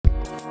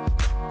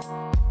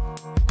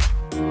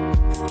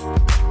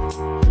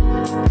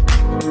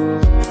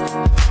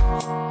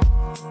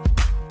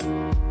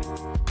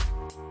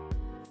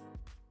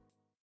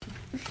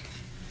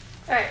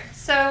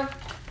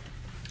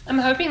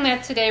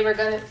that today we're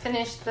going to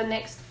finish the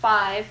next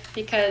 5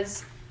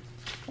 because,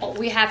 well,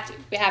 we have to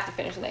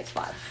finish the next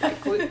 5.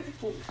 Like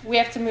we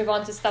have to move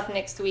on to stuff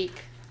next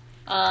week.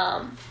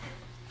 I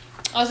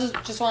also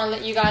just want to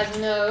let you guys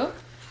know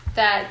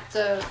that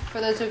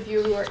for those of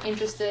you who are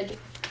interested,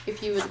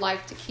 if you would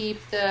like to keep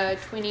the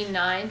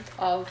 29th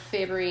of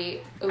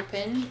February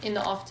open in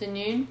the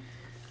afternoon,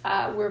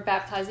 we're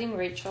baptizing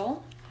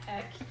Rachel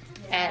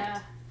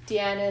at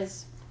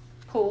Deanna's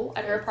pool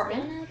at her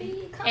apartment.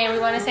 And we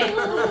want to say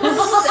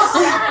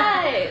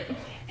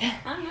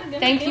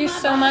thank you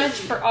so much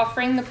for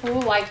offering the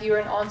pool. Like, you're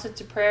an answer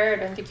to prayer. I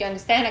don't think you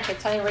understand. I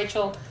kept telling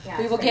Rachel,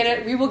 we will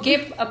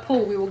get a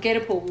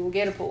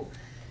pool.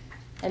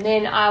 And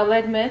then I'll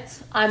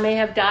admit, I may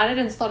have doubted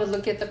and started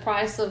looking at the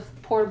price of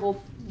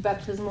portable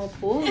baptismal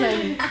pools,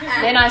 and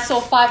then I saw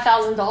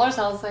 $5,000.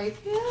 I was like,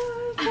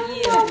 I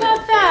don't know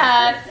about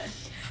that.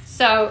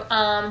 So,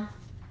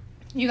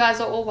 you guys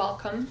are all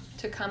welcome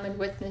to come and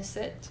witness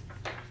it.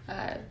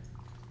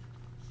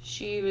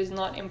 She was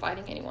not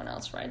inviting anyone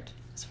else, right?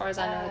 As far as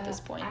I know at this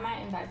point. I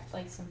might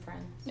invite some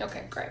friends.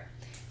 Okay, great.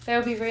 That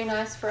would be very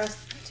nice for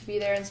us to be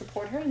there and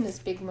support her in this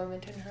big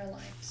moment in her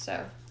life.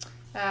 So,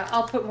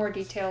 I'll put more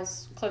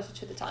details closer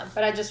to the time.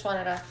 But I just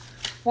wanted to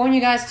warn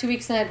you guys 2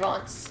 weeks in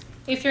advance.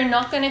 If you're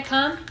not going to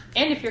come,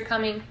 and if you're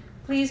coming,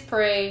 please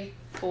pray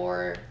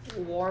for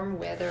warm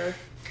weather.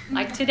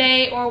 Like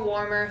today or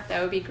warmer.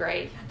 That would be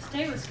great.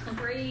 Today was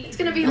great. It's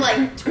going to be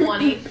like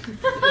 20.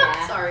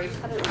 Yeah. Sorry. In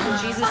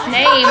Jesus'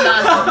 name.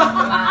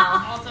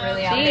 Wow. Also,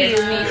 Really out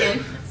there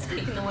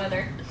speaking the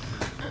weather.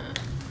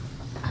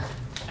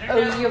 Oh,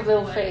 you have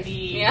little face.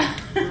 Yeah.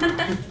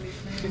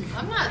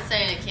 I'm not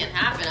saying it can't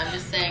happen. I'm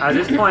just saying At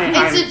this point,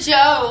 it's a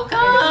joke.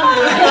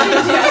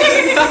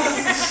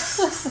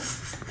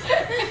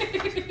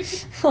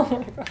 Oh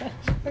my gosh.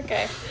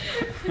 Okay.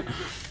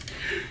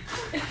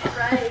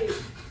 Right.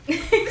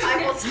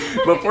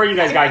 before you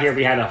guys got here,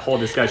 we had a whole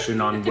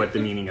discussion on what the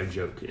meaning of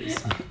joke is.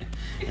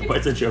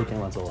 What's a joke and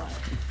what's a lie?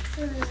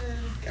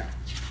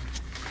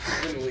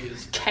 Emily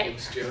is Okay.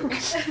 joke.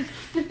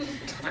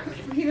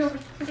 You know,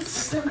 it's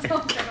so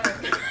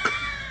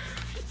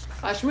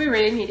Gosh, we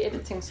really need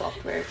editing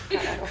software to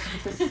cut out all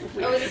this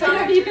weird. Oh, is it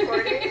already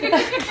recording?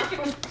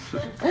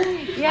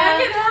 Yeah.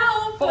 I can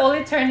help. For all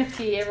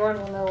eternity, everyone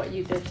will know what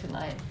you did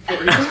tonight.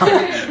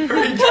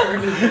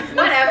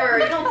 Whatever.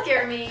 You don't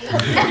scare me.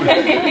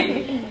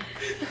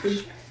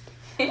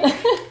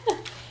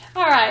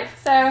 All right.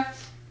 So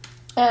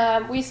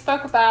we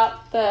spoke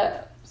about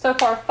so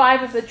far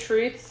 5 of the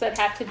truths that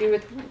have to do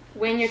with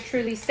when you're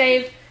truly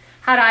saved,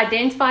 how to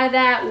identify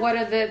that, what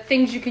are the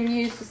things you can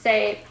use to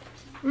say,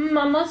 I'm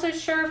not so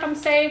sure if I'm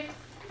saved.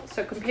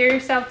 So compare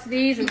yourself to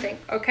these and think,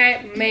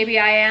 okay, maybe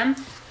I am.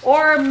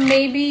 Or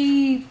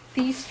maybe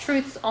these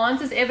truths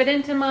aren't as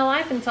evident in my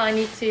life, and so I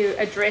need to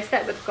address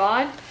that with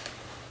God.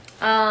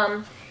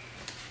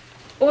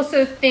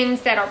 Also,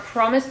 things that are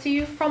promised to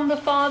you from the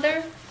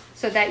Father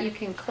so that you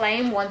can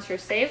claim once you're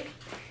saved.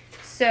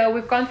 So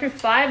we've gone through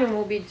 5, and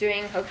we'll be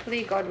doing,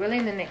 hopefully, God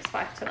willing, the next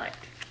 5 tonight.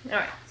 All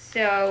right,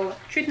 so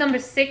truth number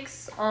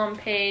 6 on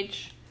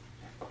page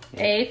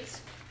 8.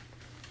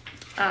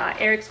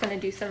 Eric's going to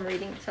do some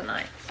reading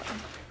tonight, so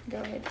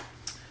go ahead.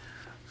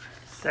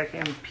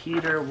 2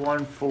 Peter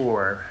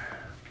 1:4,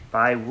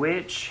 by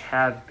which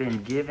have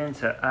been given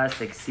to us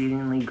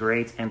exceedingly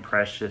great and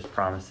precious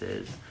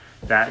promises,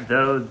 that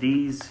though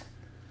these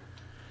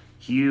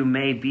you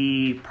may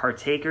be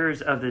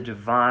partakers of the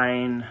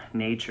divine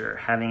nature,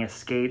 having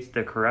escaped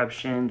the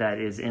corruption that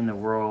is in the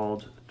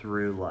world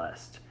through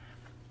lust.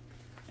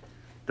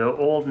 The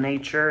old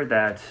nature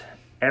that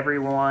every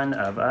one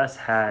of us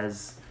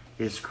has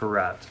is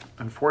corrupt.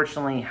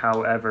 Unfortunately,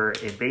 however,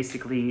 it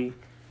basically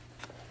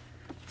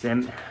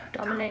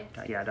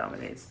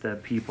dominates the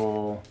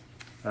people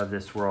of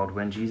this world.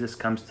 When Jesus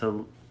comes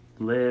to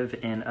live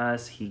in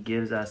us, he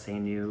gives us a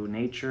new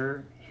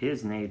nature,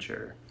 his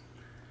nature.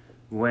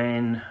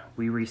 When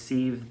we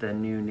receive the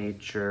new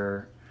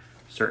nature,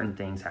 certain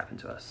things happen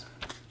to us.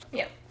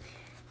 Yeah.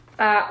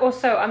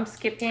 Also, I'm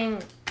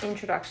skipping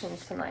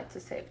introductions tonight to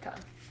save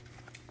time,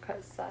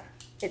 because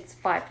it's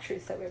 5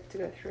 truths that we have to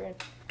go through, and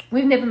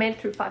we've never made it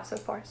through 5 so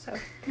far, so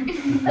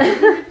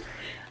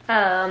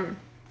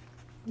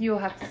you'll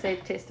have to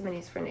save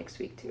testimonies for next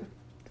week too.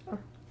 So.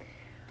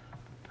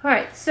 All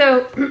right,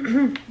 so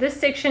this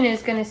section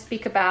is going to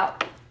speak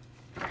about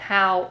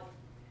how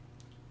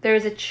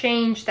there's a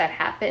change that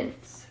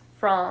happens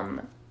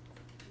from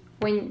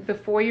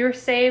before you're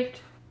saved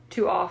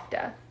to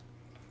after.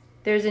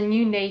 There's a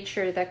new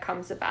nature that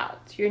comes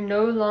about. You're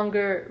no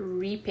longer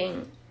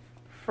reaping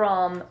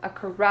from a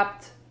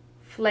corrupt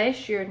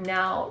flesh, you're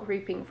now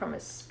reaping from a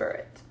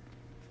spirit.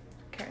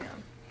 Carry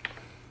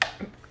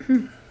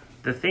on.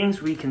 The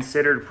things we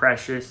considered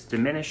precious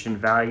diminish in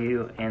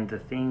value, and the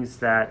things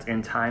that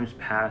in times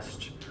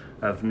past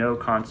of no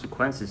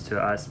consequences to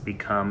us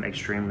become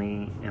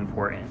extremely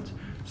important.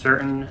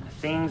 Certain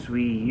things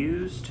we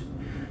used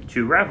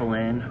to revel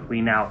in,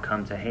 we now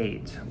come to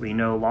hate. We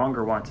no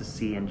longer want to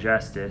see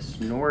injustice,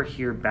 nor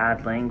hear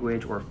bad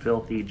language or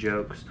filthy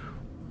jokes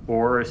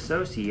or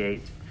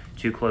associate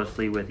too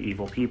closely with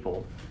evil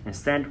people.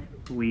 Instead,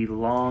 we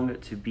long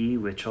to be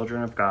with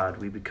children of God.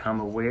 We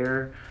become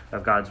aware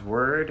of God's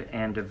word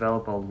and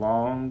develop a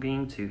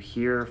longing to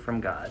hear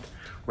from God.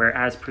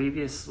 Whereas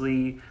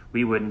previously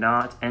we would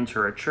not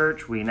enter a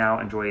church, we now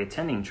enjoy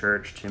attending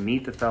church to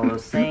meet the fellow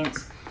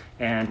saints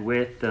and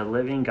with the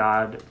living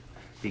God,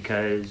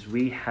 because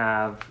we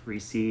have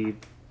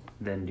received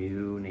the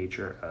new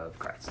nature of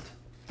Christ.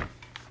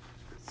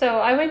 So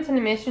I went on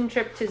a mission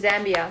trip to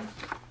Zambia,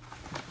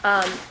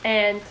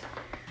 and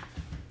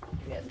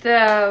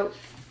the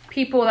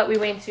people that we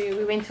went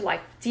to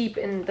like deep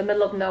in the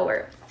middle of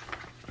nowhere.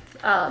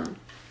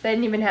 They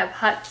didn't even have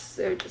huts.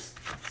 They were just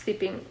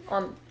sleeping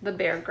on the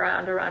bare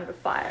ground around a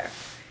fire.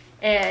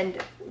 And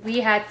we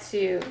had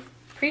to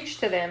preach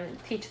to them,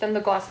 teach them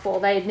the gospel.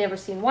 They had never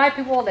seen white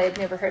people. They had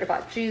never heard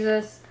about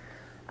Jesus.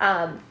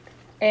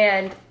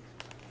 And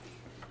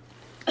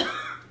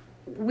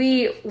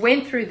we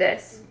went through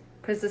this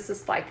because this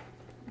is like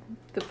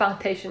the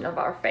foundation of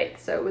our faith.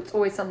 So it's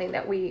always something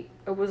that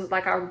it was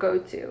like our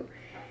go-to.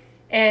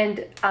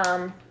 And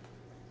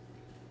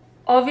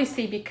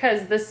obviously,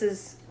 because this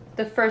is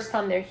the first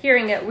time they're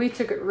hearing it, we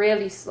took it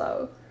really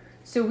slow.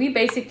 So we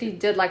basically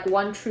did like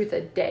one truth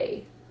a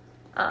day.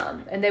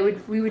 And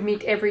we would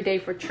meet every day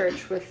for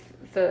church with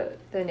the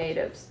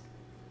natives.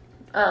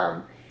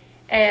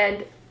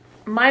 And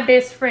my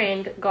best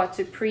friend got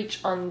to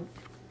preach on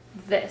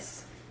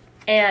this.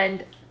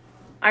 And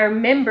I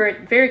remember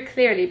it very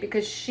clearly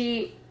because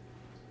she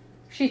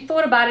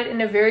thought about it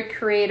in a very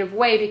creative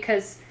way,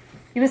 because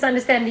you must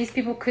understand these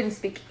people couldn't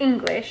speak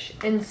English,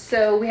 and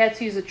so we had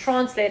to use a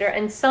translator,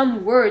 and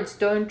some words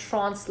don't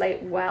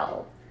translate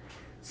well.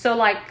 So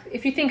like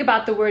if you think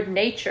about the word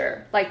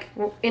nature, like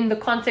in the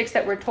context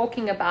that we're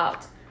talking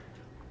about,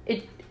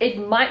 it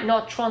might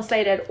not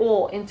translate at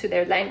all into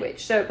their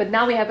language. So but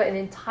now we have an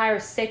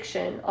entire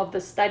section of the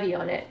study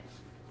on it.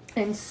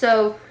 And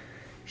so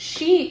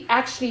she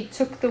actually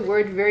took the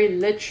word very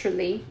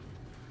literally,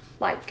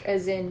 like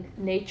as in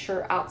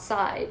nature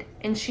outside,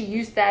 and she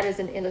used that as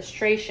an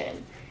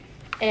illustration.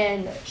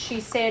 And she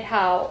said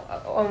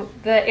how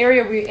the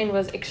area we were in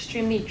was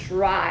extremely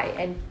dry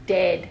and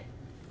dead.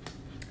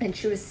 And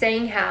she was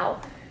saying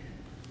how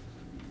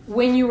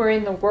when you were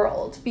in the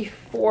world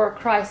before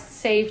Christ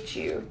saved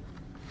you,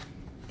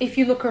 if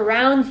you look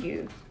around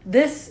you,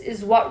 this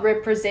is what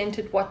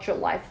represented what your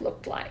life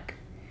looked like.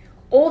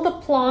 All the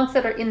plants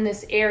that are in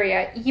this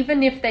area,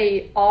 even if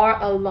they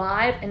are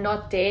alive and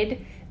not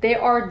dead, they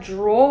are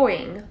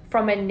drawing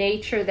from a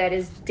nature that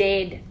is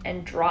dead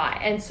and dry.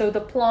 And so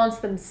the plants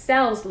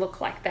themselves look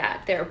like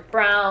that. They're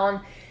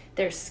brown,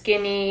 they're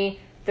skinny,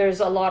 there's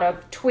a lot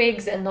of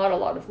twigs and not a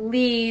lot of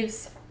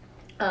leaves.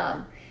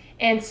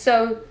 And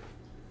so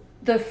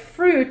the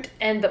fruit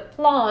and the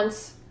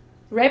plants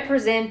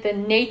represent the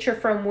nature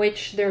from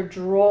which they're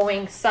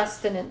drawing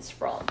sustenance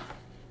from.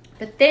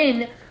 But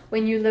then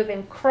when you live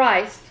in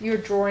Christ, you're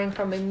drawing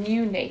from a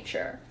new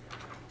nature.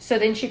 So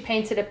then she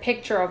painted a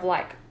picture of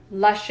like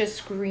luscious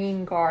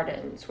green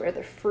gardens where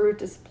the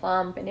fruit is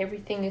plump and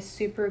everything is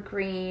super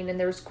green and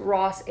there's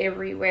grass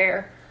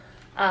everywhere.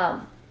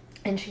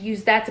 And she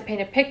used that to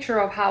paint a picture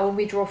of how when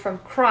we draw from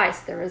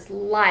Christ, there is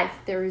life,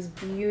 there is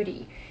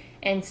beauty.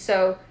 And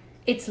so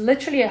it's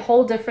literally a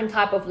whole different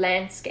type of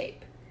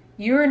landscape.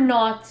 You're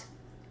not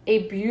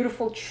a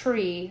beautiful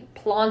tree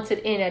planted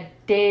in a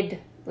dead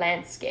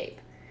landscape.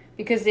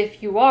 Because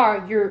if you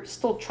are, you're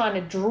still trying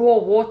to draw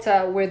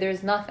water where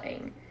there's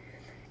nothing.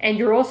 And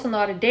you're also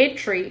not a dead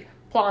tree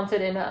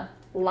planted in a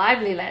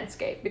lively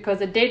landscape, because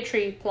a dead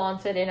tree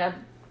planted in a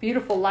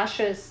beautiful,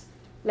 luscious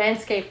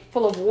landscape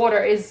full of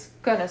water is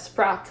going to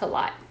sprout to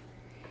life.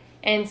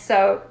 And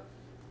so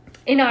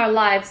in our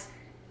lives,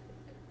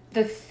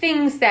 the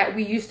things that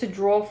we used to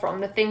draw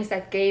from, the things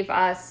that gave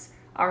us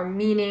our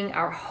meaning,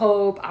 our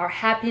hope, our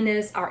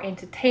happiness, our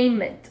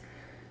entertainment,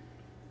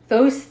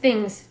 those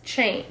things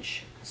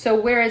change. So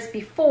whereas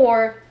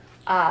before,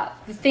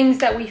 the things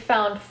that we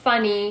found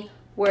funny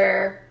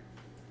were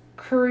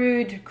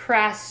crude,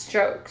 crass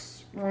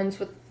jokes, ones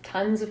with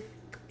tons of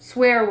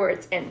swear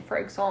words in, for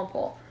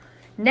example.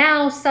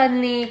 Now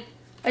suddenly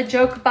a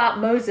joke about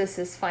Moses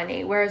is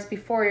funny, whereas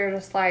before you're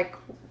just like,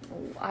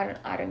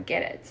 I don't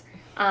get it.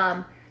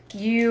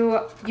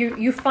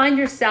 You find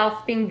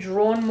yourself being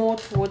drawn more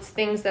towards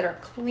things that are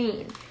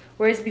clean.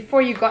 Whereas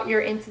before you got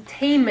your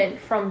entertainment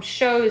from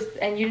shows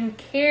and you didn't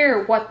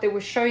care what they were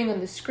showing on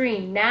the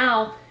screen.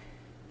 Now,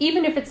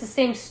 even if it's the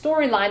same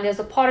storyline, there's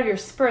a part of your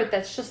spirit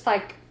that's just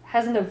like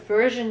has an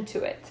aversion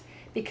to it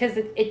because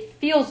it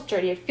feels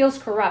dirty, it feels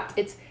corrupt.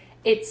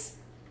 It's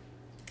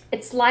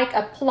like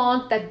a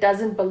plant that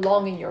doesn't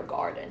belong in your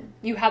garden.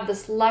 You have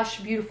this lush,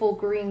 beautiful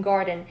green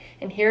garden,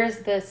 and here's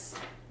this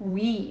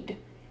weed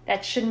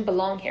that shouldn't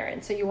belong here,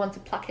 and so you want to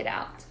pluck it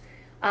out.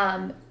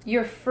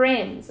 Your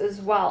friends as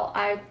well.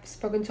 I've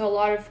spoken to a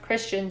lot of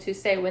Christians who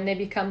say when they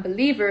become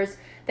believers,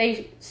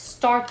 they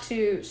start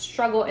to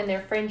struggle in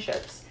their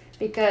friendships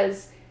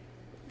because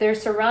they're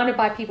surrounded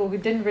by people who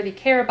didn't really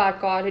care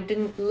about God, who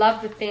didn't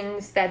love the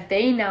things that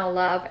they now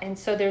love, and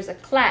so there's a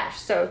clash.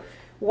 So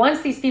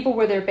once these people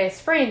were their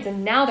best friends,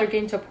 and now they're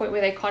getting to a point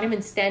where they can't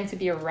even stand to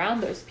be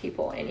around those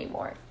people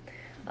anymore.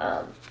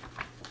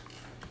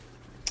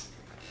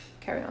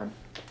 Carry on.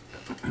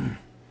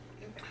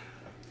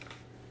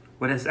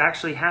 What is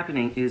actually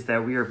happening is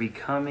that we are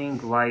becoming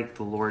like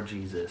the Lord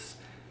Jesus.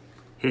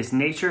 His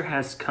nature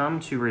has come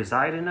to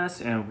reside in us,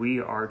 and we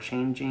are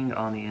changing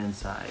on the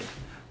inside.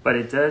 But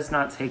it does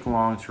not take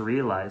long to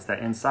realize that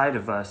inside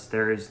of us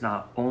there is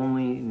not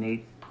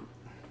only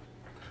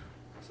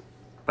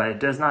But it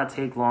does not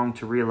take long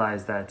to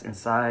realize that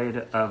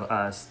inside of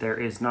us there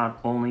is not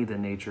only the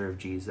nature of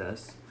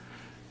Jesus.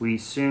 We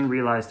soon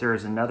realize there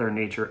is another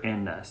nature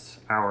in us,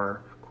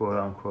 our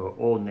quote-unquote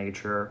old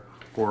nature,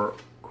 or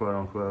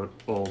quote-unquote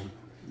old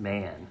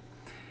man.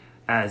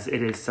 As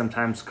it is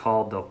sometimes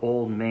called, the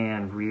old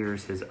man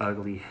rears his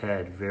ugly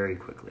head very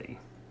quickly.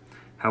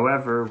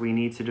 However, we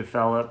need to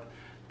develop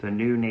the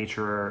new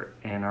nature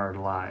in our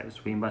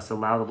lives. We must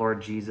allow the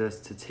Lord Jesus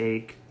to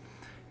take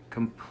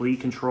complete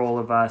control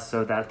of us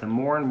so that the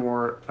more and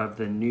more of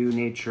the new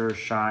nature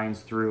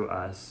shines through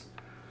us.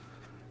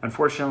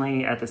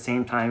 Unfortunately, at the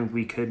same time,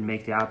 we could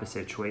make the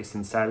opposite choice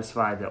and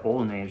satisfy the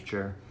old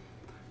nature,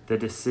 the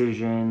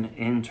decision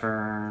in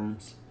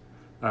terms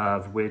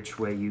of which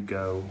way you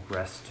go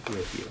rests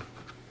with you.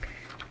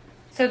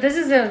 So this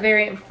is a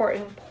very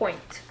important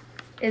point,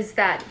 is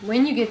that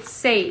when you get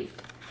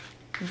saved,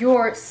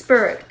 your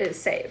spirit is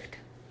saved.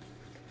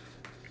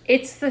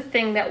 It's the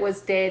thing that was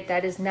dead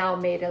that is now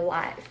made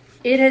alive.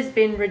 It has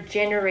been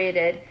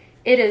regenerated.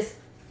 It is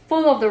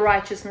full of the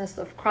righteousness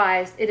of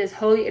Christ. It is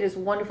holy. It is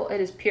wonderful.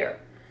 It is pure.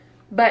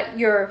 But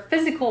your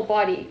physical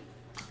body,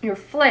 your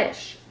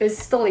flesh, is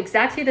still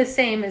exactly the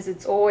same as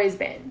it's always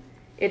been.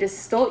 It is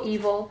still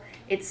evil.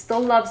 It still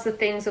loves the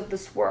things of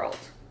this world.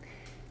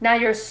 Now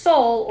your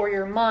soul or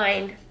your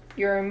mind,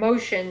 your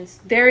emotions,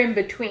 they're in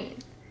between.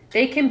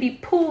 They can be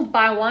pulled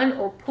by one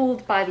or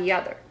pulled by the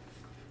other.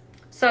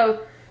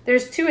 So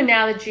there's two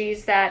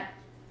analogies that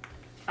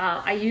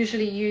I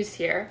usually use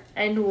here.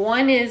 And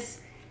one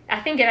is, I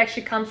think it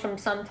actually comes from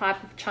some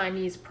type of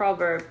Chinese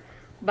proverb,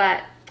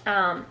 but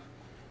there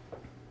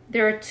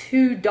are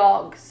two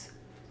dogs.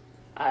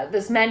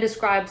 This man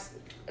describes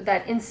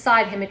that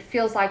inside him it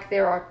feels like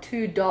there are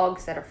two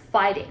dogs that are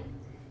fighting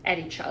at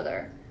each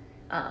other,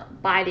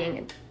 biting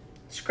and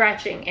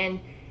scratching,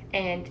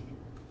 and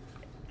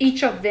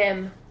each of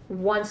them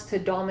wants to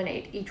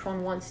dominate. Each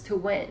one wants to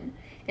win.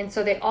 And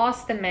so they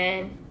asked the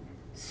man,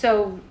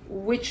 so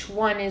which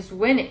one is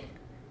winning?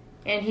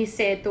 And he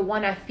said, the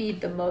one I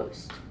feed the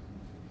most.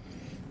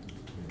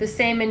 The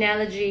same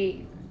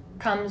analogy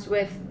comes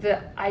with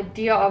the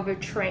idea of a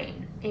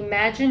train.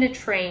 Imagine a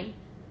train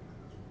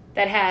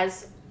that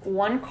has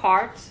one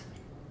cart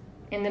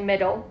in the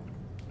middle,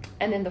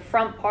 and then the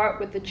front part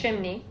with the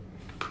chimney,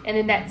 and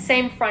then that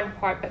same front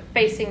part but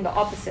facing the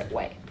opposite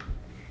way.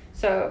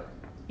 So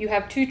you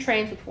have two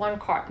trains with one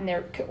cart, and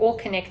they're all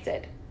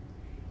connected.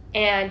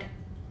 And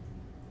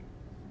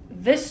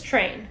this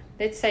train,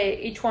 let's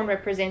say each one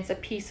represents a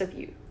piece of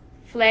you.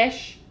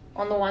 Flesh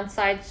on the one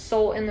side,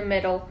 soul in the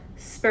middle,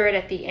 spirit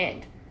at the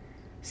end.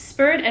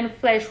 Spirit and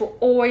flesh will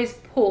always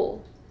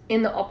pull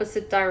in the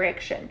opposite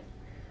direction.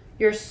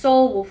 Your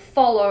soul will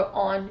follow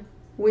on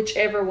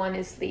whichever one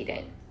is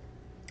leading.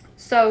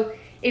 So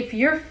if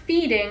you're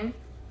feeding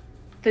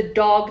the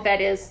dog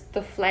that is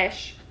the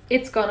flesh,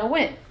 it's gonna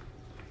win.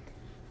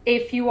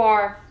 If you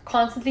are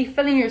constantly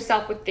filling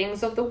yourself with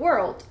things of the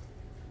world,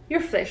 your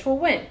flesh will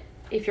win.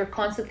 If you're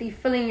constantly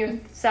filling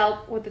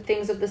yourself with the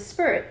things of the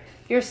spirit,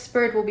 your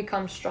spirit will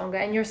become stronger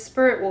and your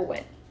spirit will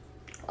win.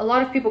 A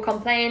lot of people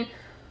complain,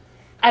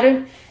 I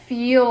don't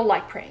feel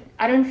like praying.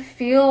 I don't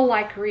feel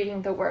like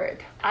reading the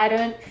word. I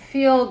don't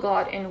feel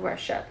God in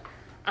worship.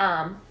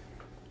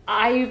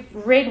 I've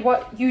read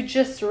what you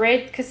just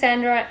read,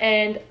 Cassandra,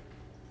 and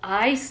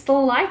I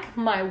still like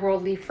my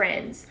worldly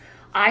friends.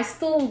 I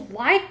still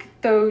like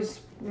those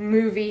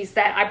movies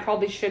that I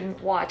probably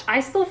shouldn't watch.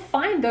 I still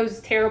find those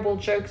terrible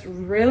jokes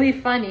really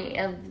funny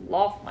and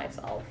laugh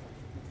myself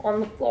on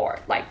the floor.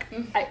 Like,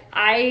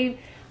 I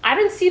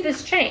don't see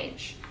this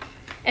change.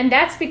 And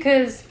that's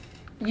because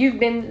you've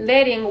been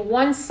letting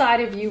one side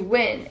of you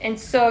win. And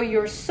so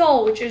your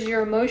soul, which is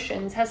your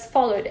emotions, has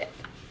followed it.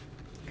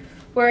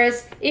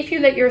 Whereas if you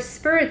let your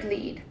spirit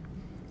lead,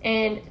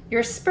 and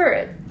your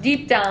spirit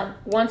deep down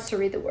wants to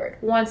read the word,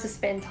 wants to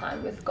spend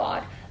time with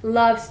God,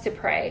 loves to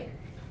pray,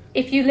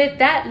 if you let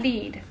that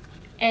lead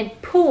and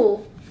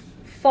pull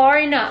far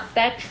enough,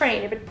 that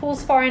train, if it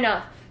pulls far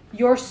enough,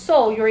 your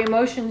soul, your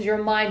emotions, your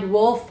mind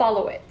will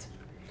follow it.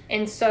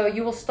 And so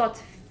you will start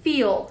to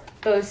feel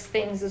those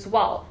things as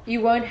well.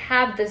 You won't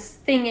have this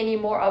thing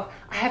anymore of,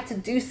 I have to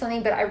do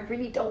something, but I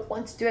really don't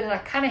want to do it, and I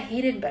kind of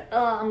hate it, but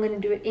I'm going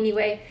to do it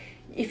anyway.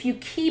 If you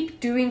keep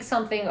doing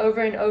something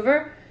over and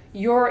over,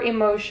 your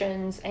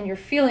emotions and your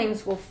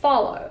feelings will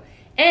follow.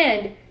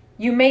 And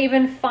you may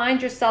even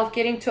find yourself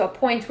getting to a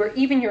point where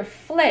even your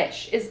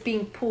flesh is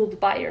being pulled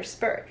by your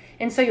spirit.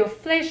 And so your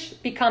flesh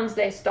becomes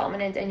less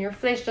dominant, and your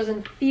flesh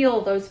doesn't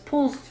feel those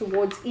pulls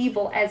towards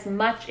evil as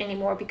much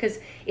anymore because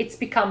it's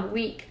become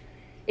weak.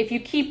 if you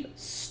keep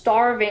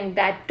starving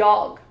that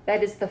dog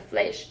that is the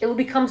flesh, it will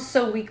become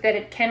so weak that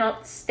it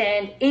cannot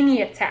stand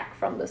any attack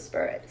from the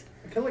spirit.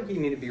 I feel like you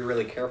need to be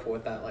really careful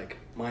with that like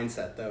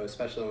mindset though,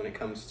 especially when it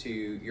comes to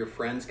your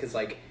friends, because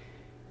like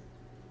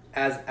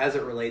as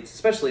it relates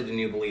especially to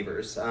new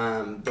believers,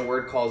 the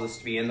word calls us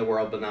to be in the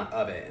world but not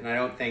of it. And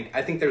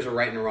I think there's a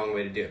right and a wrong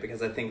way to do it,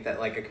 because I think that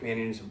like a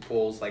companion of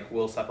fools like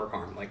will suffer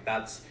harm. Like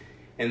that's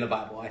in the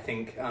Bible. I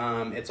think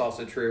it's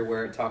also true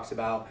where it talks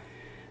about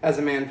as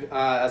a man,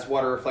 as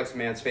water reflects a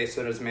man's face,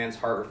 so does a man's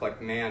heart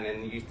reflect man.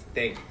 And you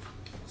think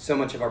so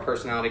much of our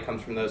personality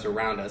comes from those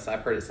around us.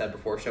 I've heard it said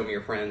before, show me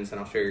your friends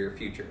and I'll show you your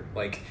future.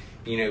 Like,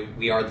 you know,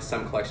 we are the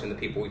sum collection of the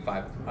people we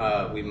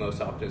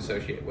most often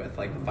associate with,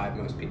 like the 5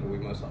 most people we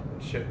most often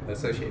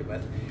associate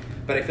with.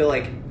 But I feel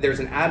like there's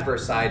an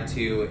adverse side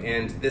too,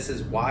 and this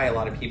is why a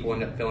lot of people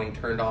end up feeling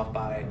turned off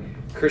by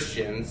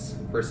Christians,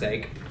 for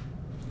sake,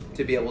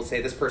 to be able to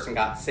say this person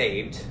got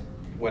saved,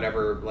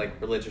 whatever like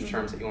religious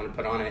terms that you want to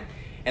put on it,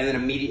 and then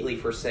immediately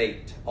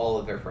forsaked all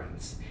of their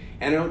friends.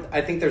 And I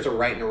think there's a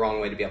right and a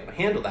wrong way to be able to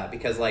handle that,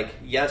 because like,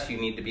 yes, you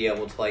need to be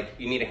able to like,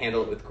 you need to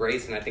handle it with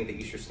grace, and I think that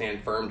you should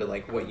stand firm to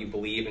like what you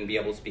believe and be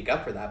able to speak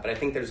up for that. But I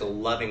think there's a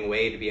loving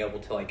way to be able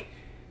to like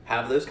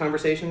have those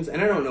conversations.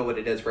 And I don't know what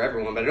it is for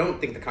everyone, but I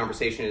don't think the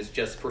conversation is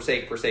just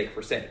forsake,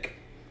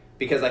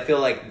 because I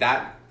feel like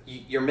that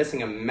you're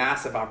missing a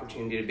massive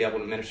opportunity to be able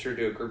to minister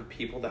to a group of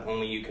people that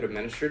only you could have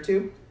ministered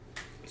to.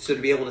 So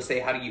to be able to say,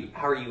 how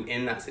are you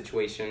in that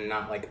situation and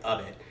not like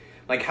of it?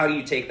 Like, how do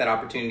you take that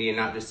opportunity and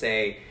not just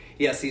say,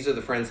 yes, these are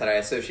the friends that I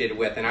associated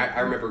with, and I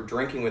remember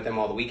drinking with them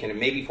all the weekend, and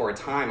maybe for a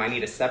time I need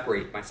to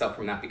separate myself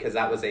from that, because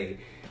that was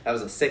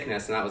a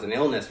sickness and that was an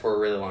illness for a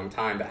really long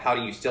time. But how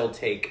do you still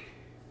take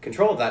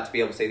control of that to be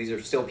able to say these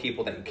are still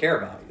people that you care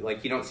about?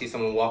 Like, you don't see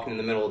someone walking in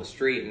the middle of the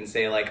street and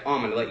say like, oh,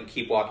 I'm going to let you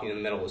keep walking in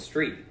the middle of the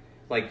street.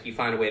 Like, you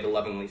find a way to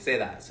lovingly say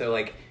that. So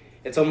like,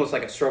 it's almost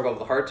like a struggle of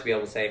the heart to be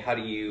able to say, how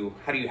do you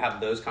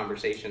have those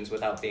conversations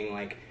without being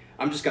like,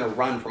 I'm just going to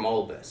run from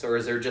all of this? Or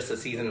is there just a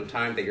season of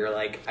time that you're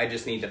like, I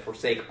just need to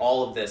forsake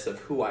all of this of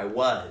who I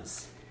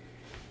was?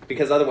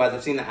 Because otherwise,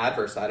 I've seen the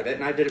adverse side of it,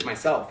 and I did it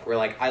myself, where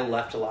like I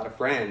left a lot of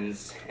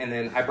friends and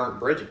then I burnt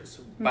bridges.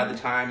 Mm-hmm.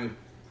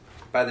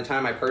 By the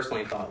time I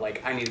personally thought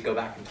like, I need to go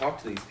back and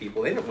talk to these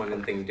people, they didn't want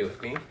anything to do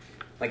with me.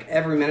 Like,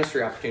 every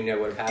ministry opportunity I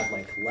would have had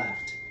like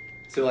left.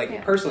 So like,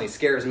 it personally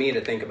scares me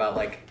to think about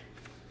like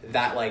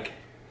that, like,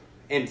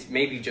 and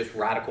maybe just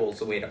radical is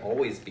the way to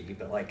always be,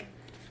 but like,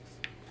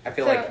 I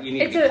feel like you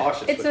need to be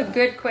cautious with that. It's a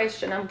good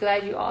question. I'm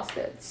glad you asked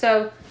it.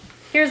 So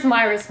here's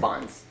my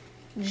response.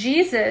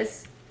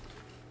 Jesus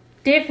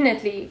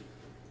definitely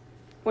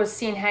was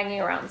seen hanging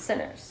around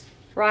sinners,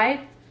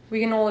 right?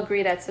 We can all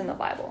agree that's in the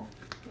Bible.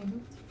 Mm-hmm.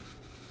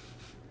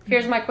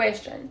 Here's my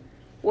question.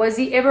 Was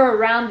he ever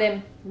around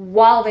them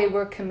while they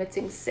were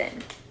committing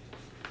sin?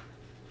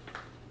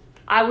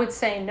 I would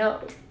say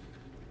no.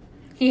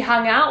 He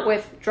hung out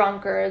with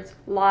drunkards,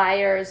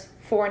 liars,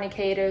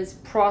 fornicators,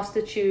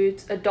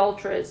 prostitutes,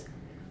 adulterers,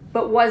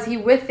 but was he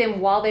with them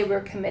while they were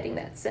committing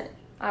that sin?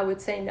 I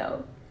would say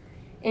no.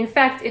 In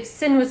fact, if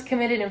sin was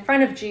committed in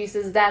front of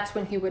Jesus, that's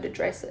when he would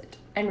address it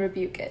and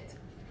rebuke it.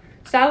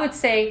 So I would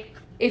say,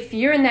 if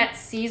you're in that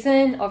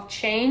season of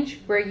change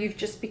where you've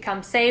just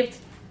become saved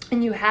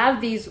and you have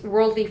these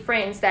worldly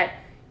friends that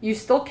you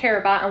still care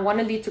about and want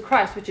to lead to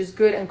Christ, which is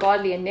good and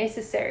godly and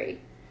necessary,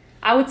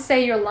 I would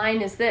say your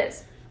line is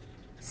this: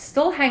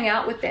 still hang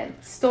out with them,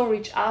 still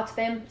reach out to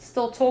them,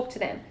 still talk to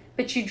them.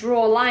 But you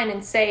draw a line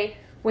and say,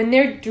 when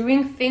they're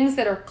doing things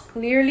that are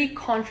clearly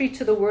contrary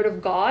to the word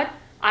of God,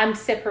 I'm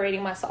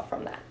separating myself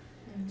from that.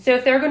 Mm-hmm. So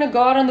if they're going to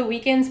go out on the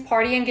weekends,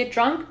 party and get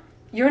drunk,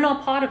 you're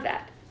not part of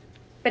that.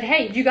 But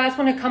hey, do you guys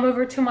want to come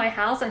over to my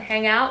house and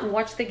hang out and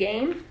watch the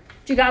game?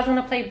 Do you guys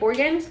want to play board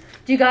games?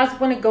 Do you guys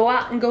want to go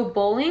out and go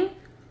bowling?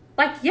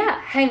 Like,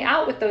 yeah, hang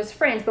out with those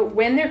friends. But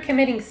when they're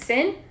committing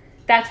sin,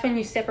 that's when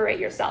you separate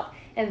yourself.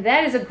 And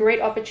that is a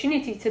great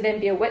opportunity to then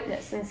be a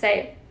witness and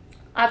say,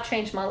 I've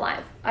changed my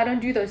life. I don't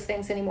do those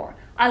things anymore.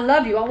 I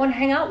love you. I want to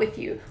hang out with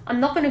you. I'm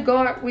not going to go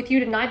out with you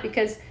tonight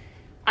because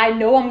I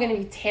know I'm going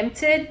to be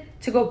tempted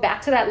to go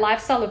back to that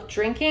lifestyle of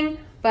drinking,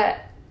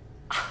 but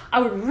I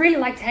would really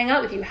like to hang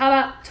out with you. How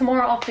about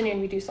tomorrow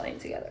afternoon we do something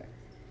together?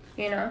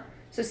 You know?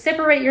 So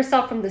separate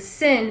yourself from the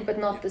sin, but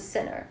not the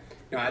sinner.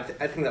 No, I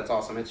think that's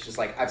awesome. It's just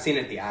like, I've seen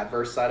it the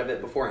adverse side of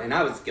it before, and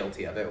I was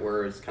guilty of it,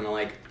 where it's kind of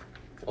like,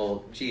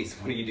 well, geez,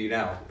 what do you do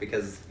now?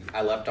 Because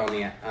I left on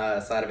the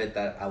side of it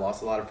that I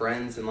lost a lot of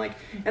friends, and like,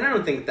 and I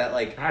don't think that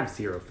like, I have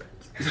 0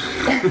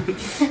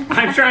 friends.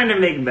 I'm trying to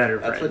make better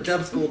friends. That's what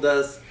Jump School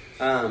does.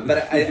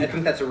 But I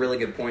think that's a really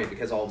good point,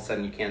 because all of a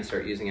sudden you can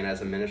start using it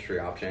as a ministry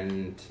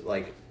option,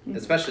 like,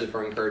 especially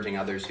for encouraging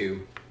others who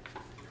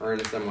are in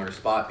a similar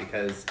spot,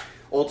 because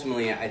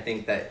ultimately I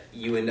think that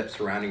you end up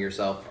surrounding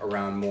yourself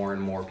around more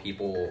and more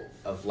people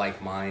of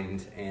like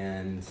mind,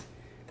 and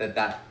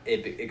that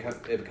it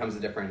becomes a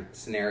different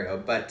scenario.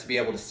 But to be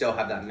able to still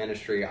have that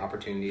ministry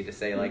opportunity to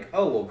say like,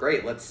 oh, well,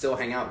 great, let's still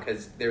hang out,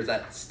 because there's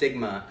that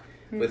stigma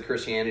with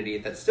Christianity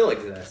that still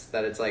exists,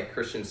 that it's like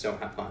Christians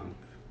don't have fun.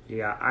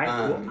 Yeah,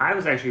 I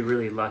was actually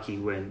really lucky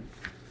when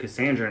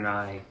Cassandra and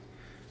I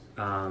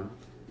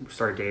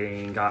started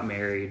dating and got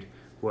married.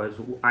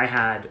 I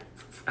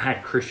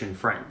had Christian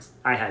friends.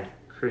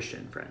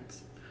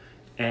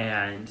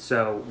 And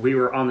so we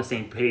were on the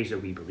same page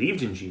that we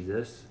believed in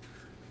Jesus.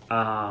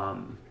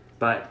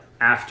 But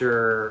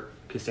after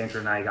Cassandra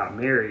and I got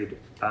married,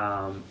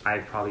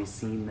 I've probably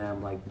seen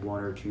them like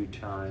 1 or 2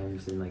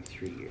 times in like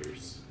 3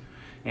 years.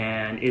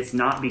 And it's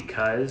not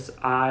because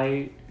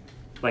I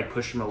like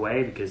push them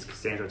away, because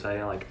Cassandra will tell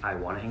you, like, I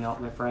want to hang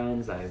out with my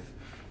friends. I've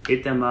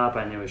hit them up,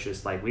 and it was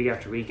just like week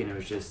after week, and it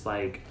was just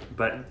like,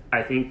 but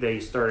I think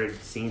they started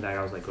seeing that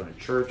I was like going to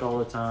church all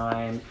the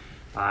time.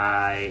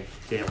 I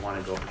didn't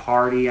want to go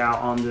party out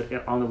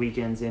on the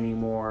weekends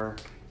anymore,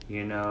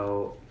 you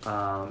know,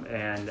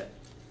 and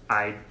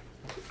I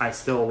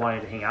still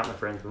wanted to hang out with my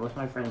friends, but most of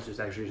my friends just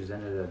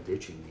ended up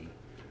ditching me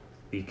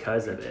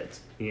because of it,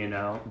 you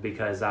know,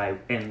 because I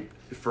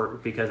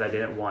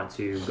didn't want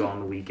to go on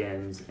the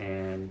weekends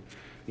and,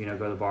 you know,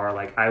 go to the bar.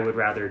 Like, I would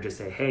rather just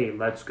say, hey,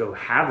 let's go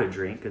have a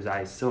drink, because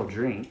I still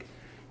drink,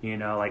 you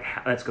know, like,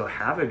 let's go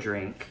have a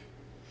drink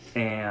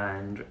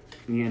and,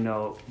 you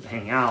know,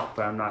 hang out,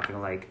 but I'm not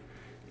gonna, like,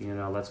 you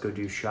know, let's go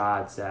do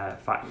shots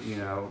at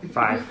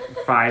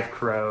five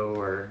Crow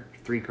or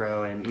 3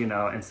 Crow, and, you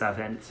know, and stuff.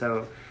 And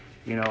so,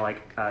 you know,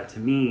 like, to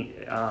me,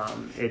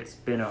 it's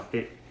been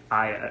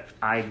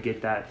I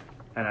get that,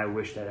 and I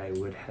wish that I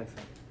would have.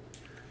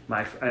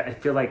 I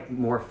feel like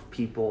more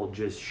people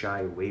just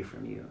shy away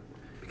from you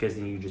because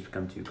then you just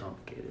become too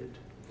complicated.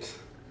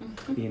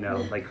 You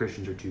know, like,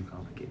 Christians are too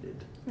complicated.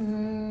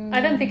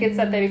 I don't think it's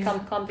that they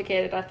become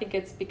complicated. I think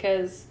it's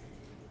because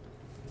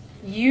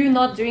you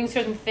not doing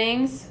certain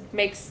things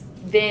makes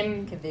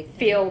them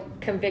feel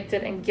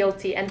convicted and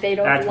guilty, and they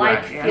don't That's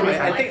like right. Yeah, feeling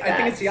I like think that. I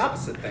think it's the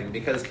opposite thing,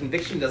 because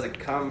conviction doesn't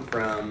come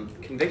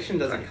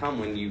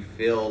when you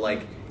feel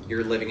like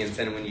you're living in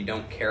sin and when you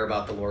don't care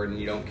about the Lord and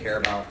you don't care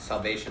about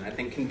salvation. I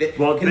think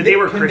but they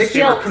were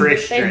Christian. Guilt.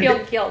 Christian. They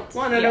feel guilt.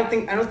 Well, and I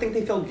don't think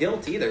they feel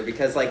guilt either,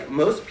 because like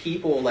most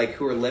people like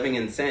who are living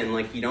in sin,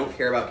 like, you don't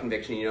care about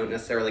conviction, you don't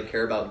necessarily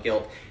care about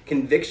guilt.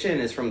 Conviction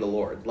is from the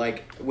Lord.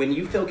 Like, when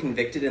you feel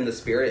convicted in the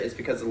Spirit, it's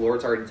because the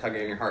Lord's already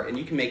tugging on your heart. And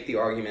you can make the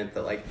argument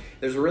that, like,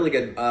 there's a really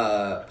good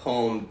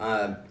poem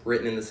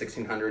written in the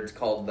 1600s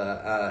called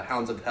the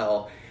Hounds of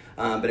Hell,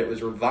 but it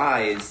was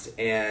revised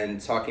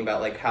and talking about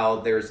like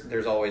how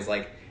there's always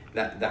like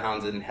that the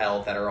hounds in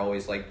hell that are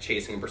always like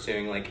chasing and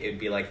pursuing, like, it'd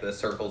be like the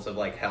circles of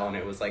like hell, and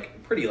it was like a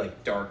pretty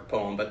like dark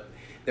poem. But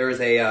there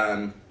was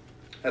a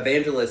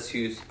evangelist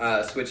who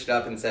switched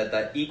up and said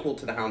that equal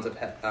to the hounds of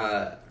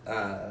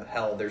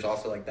hell, there's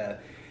also like the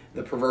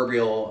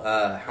proverbial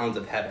hounds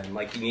of heaven.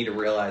 Like, you need to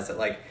realize that,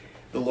 like,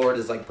 the Lord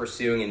is like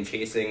pursuing and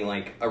chasing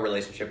like a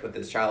relationship with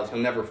his child. He'll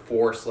never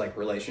force like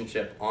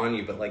relationship on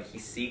you, but like, he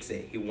seeks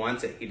it, he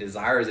wants it, he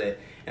desires it.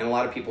 And a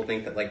lot of people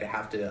think that like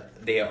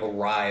they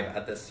arrive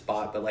at this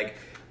spot, but like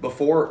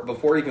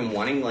before even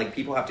wanting, like,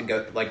 people have to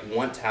go like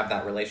want to have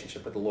that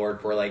relationship with the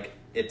Lord for like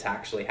it to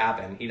actually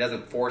happen. He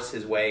doesn't force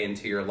his way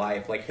into your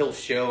life. Like, he'll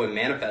show and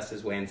manifest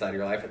his way inside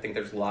your life. I think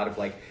there's a lot of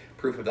like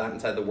proof of that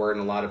inside the Word,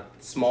 and a lot of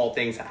small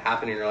things that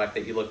happen in your life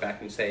that you look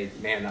back and say,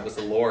 man, that was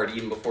the Lord,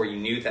 even before you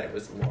knew that it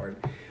was the Lord.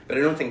 But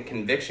I don't think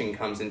conviction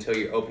comes until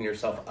you open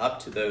yourself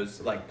up to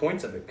those like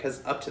points of it,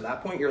 because up to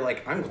that point you're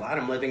like, I'm glad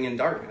I'm living in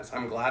darkness,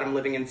 I'm glad I'm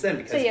living in sin,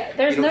 because So yeah,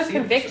 there's you don't no see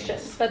conviction,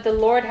 those things. but the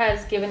Lord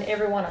has given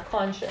everyone a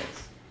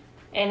conscience,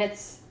 and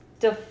it's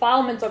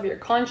defilement of your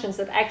conscience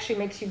that actually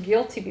makes you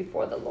guilty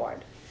before the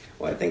Lord.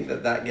 Well, I think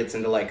that gets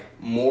into like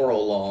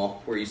moral law,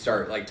 where you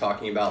start like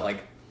talking about like,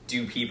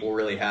 do people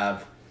really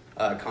have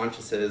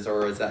consciences,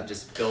 or is that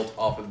just built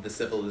off of the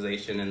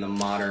civilization and the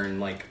modern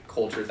like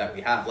culture that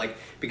we have? Like,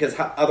 because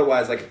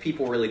otherwise, like, if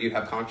people really do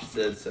have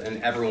consciences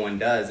and everyone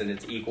does, and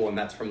it's equal and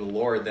that's from the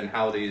Lord, then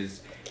how do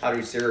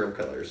serial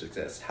killers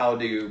exist? How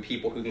do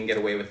people who can get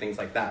away with things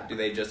like that, do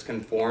they just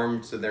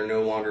conform so they're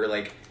no longer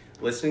like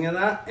listening to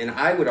that? And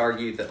I would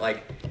argue that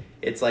like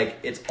it's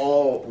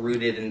all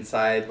rooted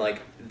inside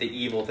like the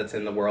evil that's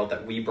in the world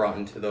that we brought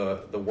into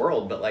the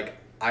world. But like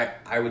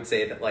I would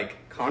say that like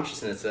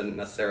consciousness doesn't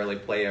necessarily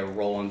play a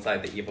role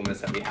inside the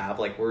evilness that we have.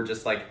 Like, we're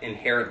just like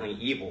inherently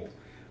evil,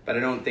 but I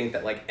don't think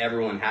that like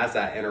everyone has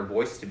that inner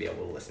voice to be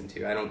able to listen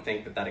to. I don't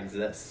think that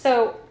exists.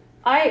 So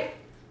I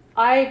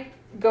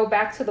go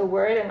back to the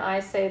Word, and I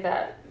say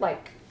that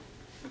like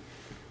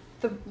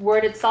the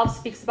Word itself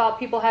speaks about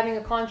people having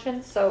a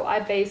conscience. So I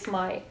base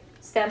my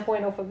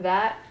standpoint off of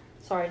that.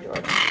 Sorry,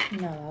 Jordan.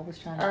 No, I was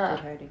trying to get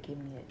her to give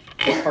me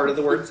What part of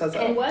the Word says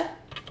that? And What?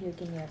 You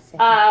give me a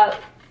second.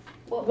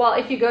 Well,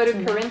 if you go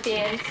to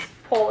Corinthians,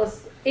 Paul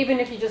is, even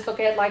if you just look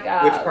at like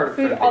Which part of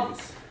food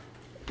Corinthians?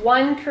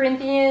 1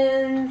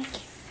 Corinthians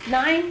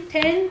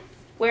 9:10,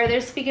 where they're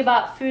speaking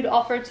about food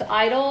offered to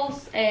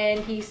idols,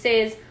 and he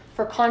says,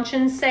 for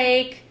conscience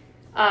sake,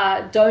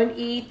 don't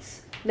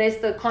eat,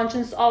 lest the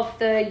conscience of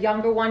the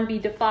younger one be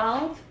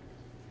defiled.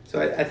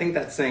 So I think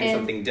that's saying And-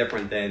 something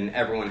different than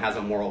everyone has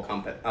a moral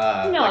compass.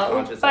 No, like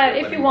conscience that but they're if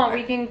you living want, by.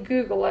 we can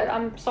Google it.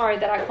 I'm sorry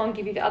that I can't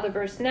give you the other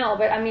verse now,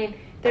 but I mean,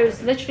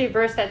 there's literally a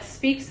verse that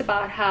speaks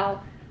about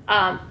how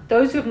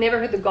those who have never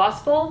heard the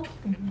gospel,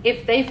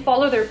 if they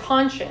follow their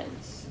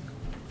conscience,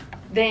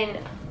 then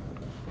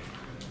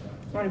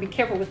I want to be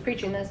careful with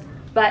preaching this,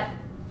 but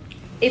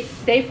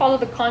if they follow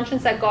the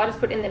conscience that God has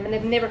put in them and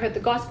they've never heard the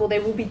gospel, they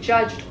will be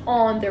judged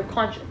on their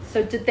conscience.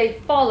 So did they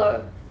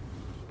follow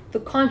the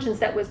conscience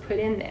that was put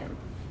in them?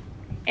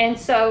 And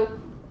so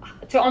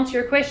to answer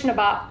your question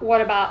about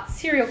what about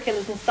serial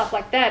killers and stuff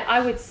like that,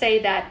 I would say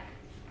that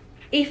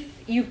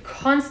if you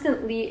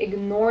constantly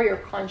ignore your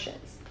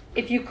conscience,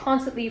 if you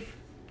constantly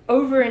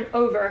over and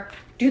over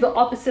do the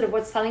opposite of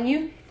what's telling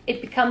you,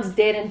 it becomes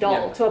dead and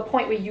dull to a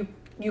point where you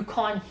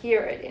can't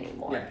hear it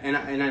anymore. Yeah, and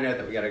I know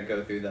that we got to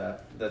go through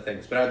the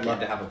things, but I'd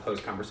love to have a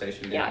post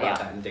conversation about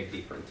that and dig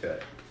deeper into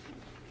it.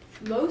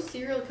 Most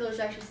serial killers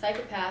are actually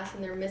psychopaths,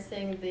 and they're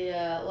missing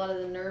a lot of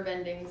the nerve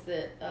endings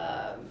that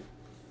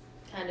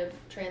kind of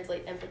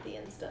translate empathy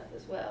and stuff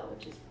as well,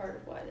 which is part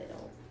of why they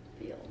don't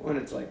feel. When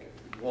it's like,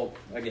 well,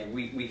 again,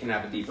 we can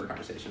have a deeper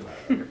conversation about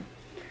it later.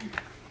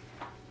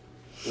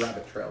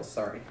 Rabbit trails,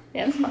 sorry.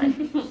 Yeah, it's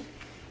fine.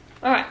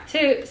 All right,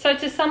 so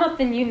to sum up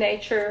the new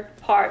nature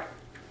part,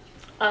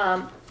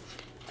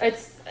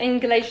 it's in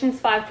Galatians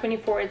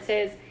 5:24. It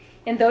says,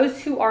 "And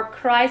those who are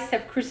Christ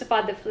have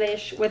crucified the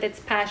flesh with its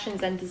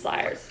passions and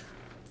desires."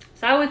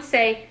 So I would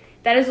say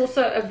that is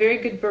also a very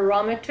good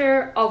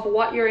barometer of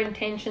what your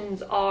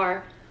intentions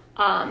are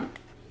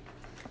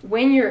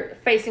when you're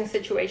facing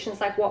situations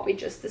like what we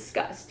just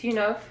discussed. You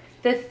know,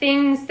 the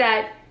things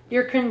that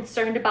you're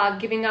concerned about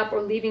giving up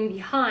or leaving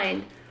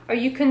behind. Are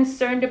you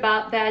concerned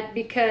about that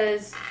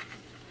because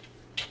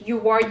you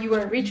worried you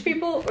won't reach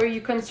people, or are you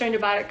concerned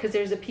about it because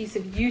there's a piece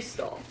of you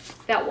still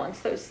that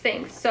wants those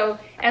things? So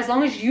as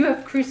long as you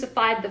have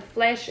crucified the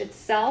flesh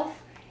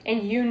itself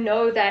and you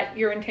know that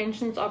your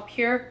intentions are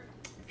pure,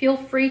 feel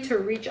free to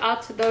reach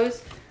out to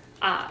those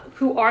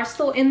who are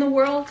still in the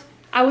world.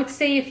 I would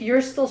say if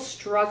you're still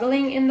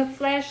struggling in the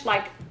flesh,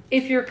 like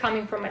if you're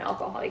coming from an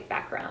alcoholic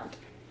background,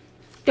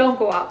 don't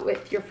go out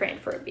with your friend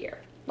for a beer.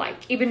 Like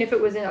even if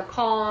it was in a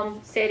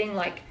calm setting,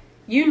 like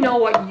you know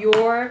what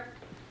your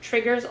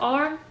triggers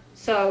are,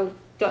 so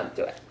don't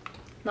do it.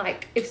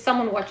 Like if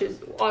someone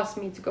asks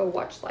me to go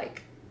watch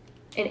like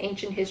an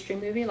ancient history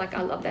movie, like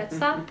I love that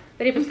stuff,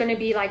 but if it's going to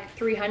be like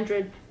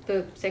 300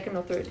 the second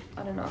or third,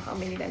 I don't know how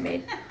many they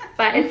made,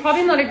 but it's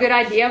probably not a good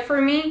idea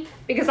for me,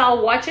 because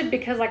I'll watch it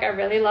because like I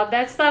really love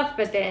that stuff,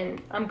 but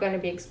then I'm going to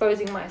be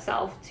exposing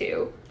myself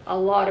to a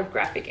lot of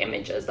graphic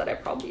images that I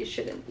probably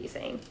shouldn't be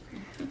seeing.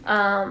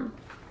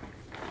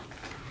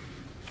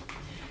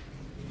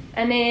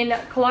 And then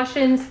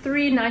Colossians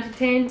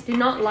 3:9-10, "Do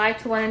not lie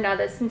to one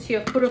another, since you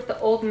have put off the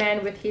old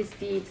man with his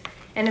deeds,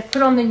 and have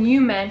put on the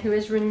new man, who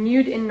is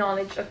renewed in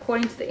knowledge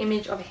according to the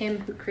image of him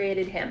who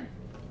created him."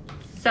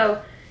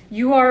 So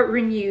you are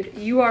renewed,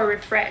 you are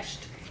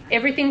refreshed.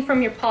 Everything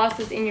from your past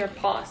is in your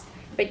past,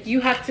 but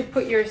you have to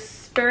put your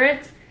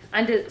spirit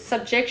under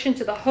subjection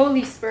to the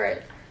Holy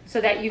Spirit, so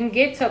that you can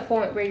get to a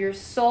point where your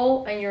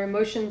soul and your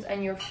emotions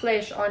and your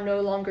flesh are no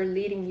longer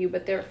leading you,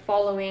 but they're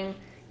following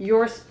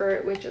your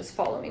spirit, which is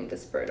following the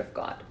Spirit of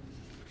God.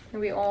 Are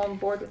we all on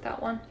board with that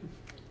one?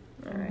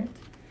 All right.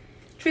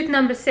 Truth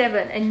number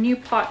 7, a new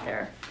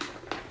partner.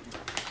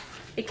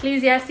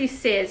 Ecclesiastes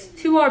says,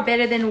 2 are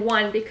better than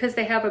 1 because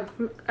they have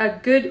a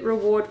good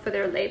reward for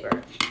their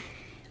labor.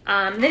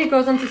 Then it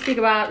goes on to speak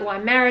about why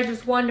marriage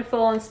is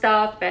wonderful and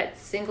stuff, but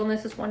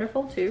singleness is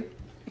wonderful too.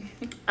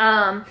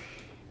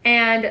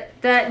 And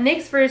the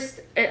next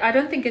verse, I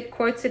don't think it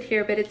quotes it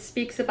here, but it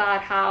speaks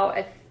about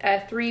how a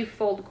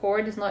threefold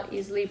cord is not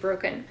easily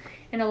broken.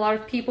 And a lot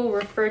of people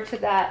refer to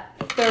that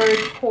third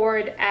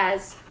cord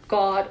as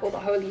God or the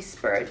Holy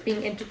Spirit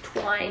being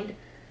intertwined,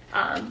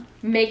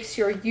 makes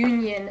your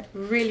union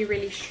really,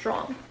 really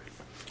strong.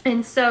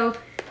 And so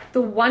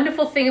the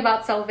wonderful thing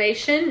about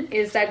salvation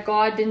is that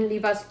God didn't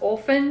leave us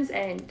orphans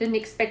and didn't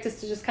expect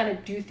us to just kind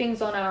of do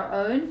things on our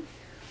own.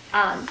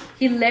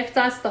 He left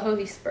us the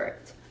Holy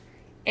Spirit.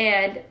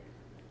 And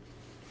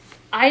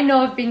I know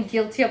I've been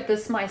guilty of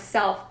this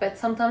myself, but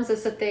sometimes I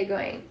sit there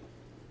going,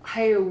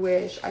 I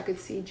wish I could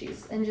see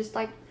Jesus and just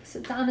like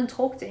sit down and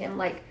talk to him.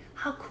 Like,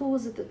 how cool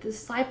is it that the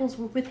disciples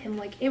were with him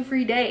like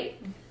every day?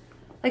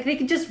 Like they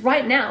could just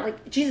right now,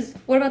 like, Jesus,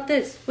 what about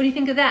this? What do you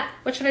think of that?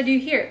 What should I do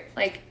here?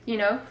 Like, you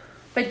know,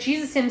 but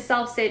Jesus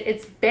himself said,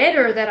 it's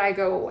better that I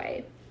go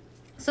away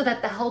so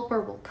that the helper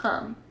will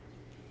come.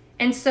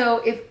 And so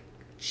if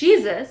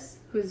Jesus,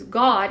 who's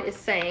God, is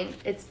saying,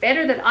 it's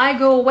better that I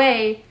go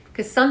away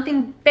because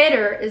something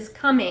better is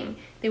coming,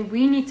 then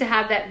we need to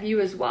have that view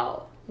as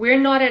well. We're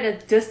not at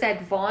a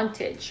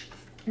disadvantage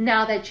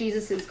now that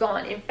Jesus is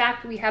gone. In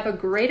fact, we have a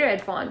greater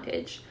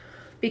advantage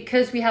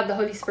because we have the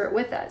Holy Spirit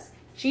with us.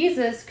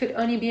 Jesus could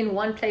only be in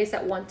one place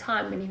at one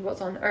time when he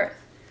was on earth.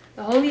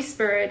 The Holy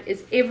Spirit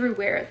is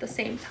everywhere at the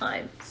same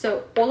time.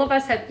 So all of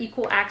us have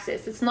equal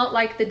access. It's not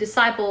like the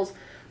disciples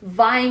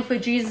vying for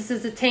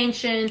Jesus'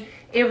 attention,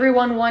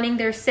 everyone wanting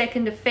their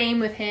second of fame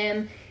with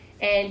him.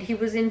 and he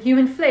was in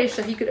human flesh,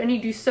 so he could only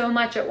do so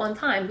much at one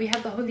time. We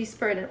have the Holy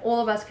Spirit, and all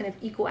of us can have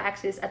equal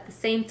access at the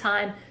same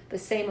time, the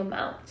same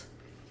amount.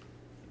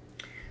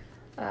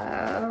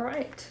 All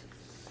right.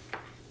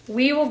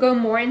 We will go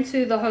more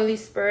into the Holy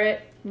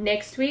Spirit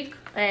next week,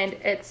 and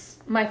it's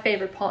my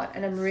favorite part,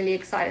 and I'm really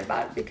excited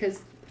about it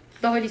because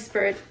the Holy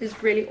Spirit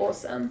is really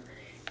awesome.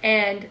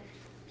 And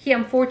he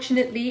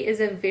unfortunately is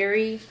a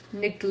very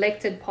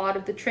neglected part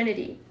of the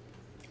Trinity.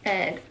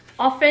 And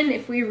often,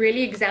 if we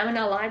really examine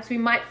our lives, we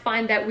might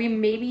find that we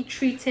maybe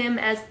treat him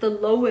as the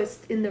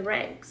lowest in the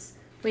ranks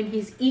when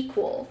he's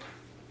equal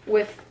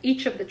with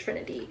each of the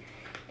Trinity.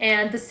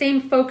 And the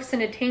same focus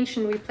and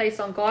attention we place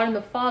on God and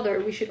the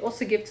Father, we should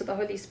also give to the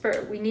Holy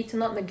Spirit. We need to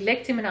not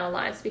neglect him in our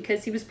lives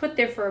because he was put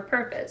there for a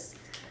purpose.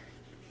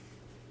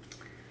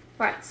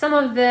 All right, some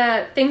of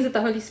the things that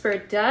the Holy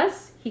Spirit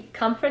does: he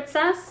comforts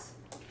us,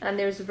 and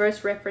there's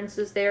verse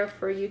references there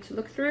for you to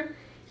look through.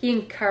 He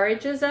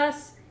encourages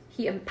us,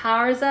 he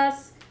empowers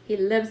us, he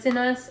lives in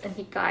us, and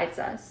he guides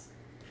us.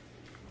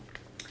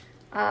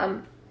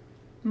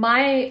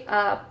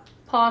 My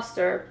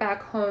pastor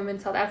back home in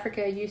South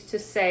Africa used to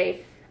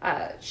say,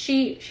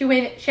 she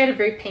had a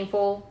very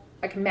painful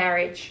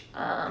marriage.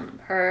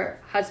 Her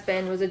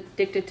husband was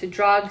addicted to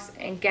drugs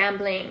and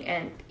gambling,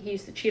 and he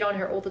used to cheat on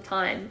her all the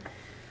time.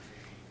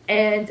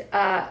 And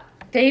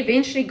they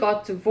eventually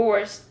got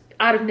divorced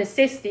out of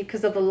necessity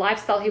because of the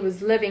lifestyle he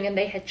was living, and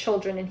they had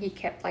children, and he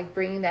kept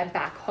bringing that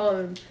back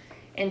home.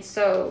 And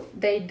so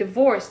they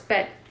divorced,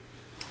 but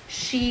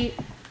she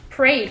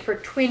prayed for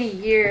 20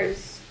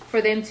 years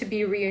for them to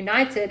be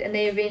reunited, and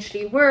they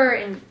eventually were,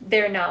 and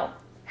they're now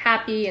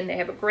happy, and they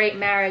have a great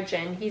marriage,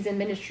 and he's in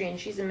ministry and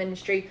she's in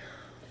ministry.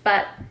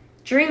 But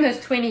during those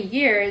 20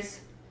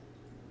 years,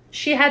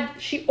 she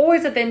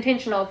always had the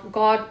intention of,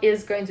 God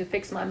is going to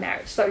fix my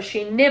marriage. So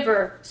she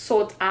never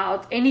sought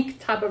out any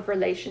type of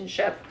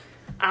relationship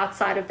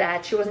outside of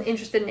that. She wasn't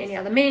interested in any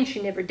other men.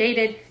 She never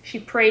dated. She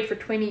prayed for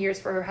 20 years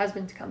for her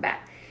husband to come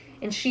back.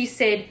 And she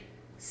said,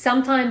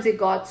 sometimes it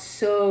got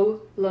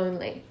so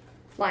lonely.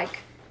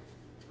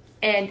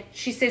 And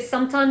she says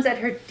sometimes at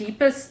her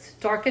deepest,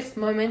 darkest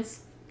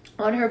moments,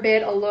 on her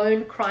bed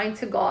alone, crying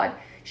to God,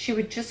 she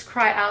would just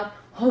cry out,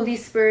 Holy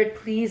Spirit,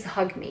 please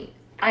hug me.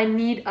 I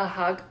need a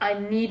hug. I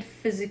need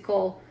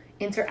physical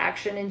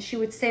interaction. And she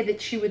would say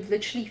that she would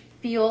literally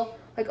feel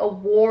like a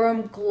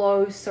warm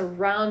glow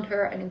surround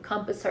her and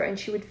encompass her, and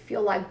she would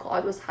feel like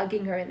God was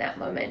hugging her in that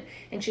moment.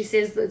 And she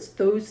says it's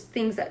those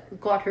things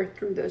that got her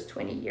through those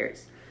 20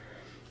 years.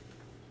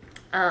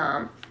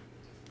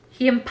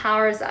 He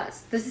empowers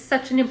us. This is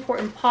such an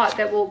important part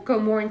that we'll go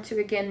more into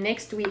again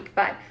next week,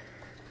 but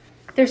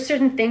there's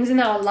certain things in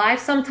our life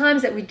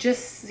sometimes that we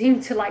just seem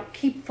to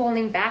keep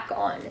falling back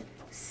on.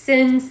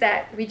 Sins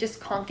that we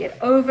just can't get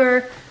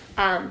over,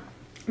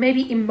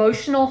 maybe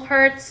emotional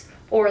hurts,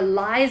 or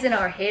lies in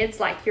our heads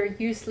like you're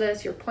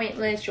useless, you're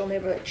pointless, you'll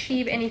never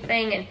achieve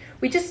anything. And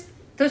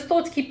those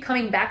thoughts keep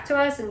coming back to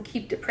us and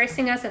keep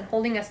depressing us and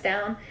holding us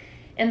down.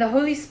 And the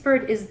Holy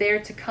Spirit is there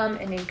to come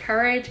and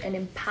encourage and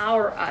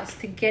empower us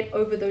to get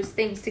over those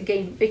things, to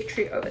gain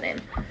victory over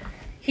them.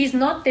 He's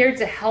not there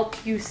to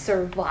help you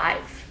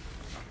survive.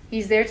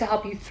 He's there to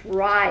help you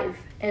thrive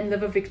and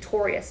live a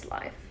victorious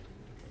life.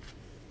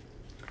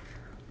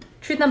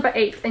 Truth number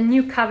 8, a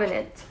new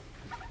covenant.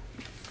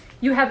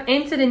 You have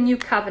entered a new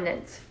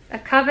covenant. A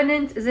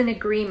covenant is an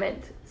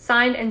agreement,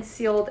 signed and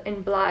sealed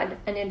in blood,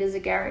 and it is a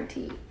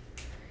guarantee.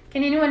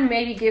 Can anyone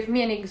maybe give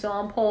me an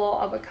example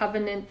of a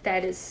covenant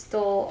that is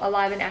still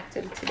alive and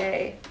active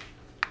today?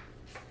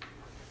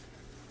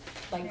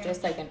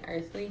 Just an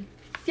earthly?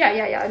 Yeah,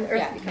 an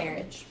earthly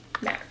covenant.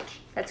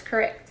 Marriage. That's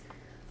correct.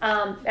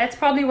 That's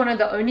probably one of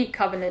the only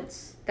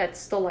covenants that's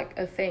still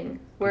a thing.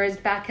 Whereas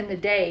back in the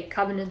day,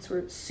 covenants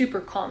were super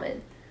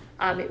common.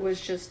 It was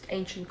just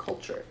ancient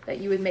culture that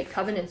you would make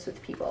covenants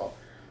with people.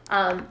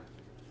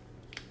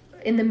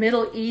 In the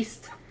Middle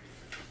East,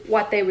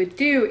 what they would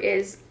do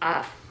is,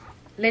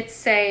 let's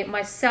say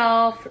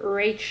myself,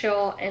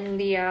 Rachel, and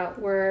Leah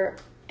were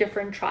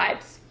different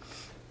tribes.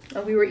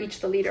 And we were each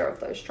the leader of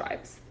those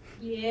tribes.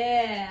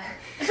 Yeah.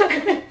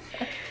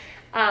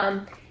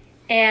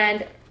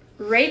 And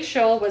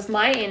Rachel was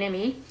my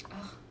enemy.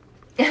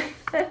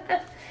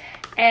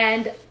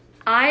 And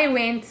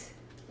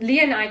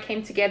Leah and I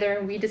came together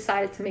and we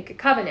decided to make a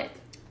covenant.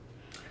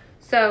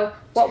 So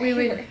what we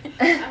would...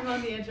 I'm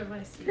on the edge of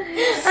my seat.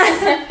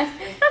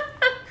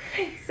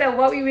 So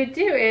what we would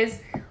do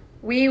is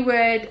we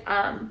would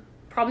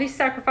probably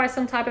sacrifice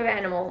some type of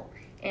animal,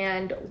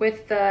 and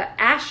with the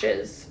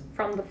ashes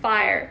from the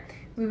fire,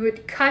 we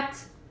would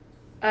cut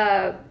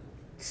a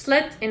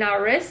slit in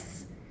our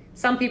wrists.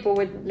 Some people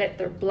would let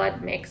their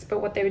blood mix,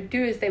 but what they would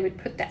do is they would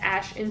put the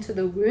ash into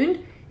the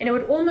wound, and it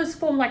would almost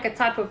form like a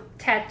type of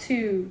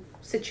tattoo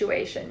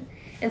situation.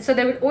 And so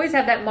they would always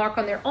have that mark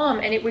on their arm,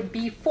 and it would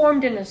be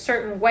formed in a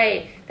certain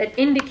way that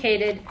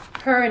indicated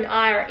her and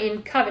I are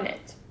in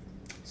covenant.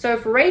 So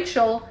if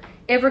Rachel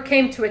ever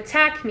came to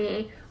attack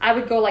me, I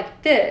would go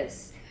like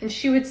this, and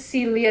she would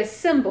see Leah's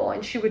symbol,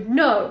 and she would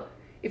know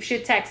if she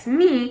attacks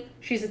me,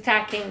 she's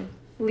attacking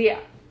Leah.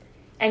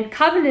 And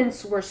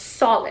covenants were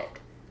solid.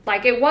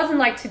 Like, it wasn't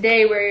like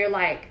today where you're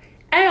like,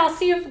 hey, I'll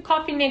see you for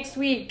coffee next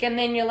week. And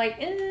then you're like,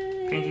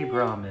 Pinky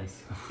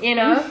promise. You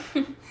know?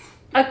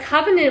 A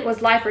covenant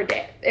was life or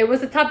death. It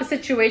was the type of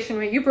situation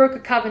where you broke a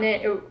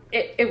covenant,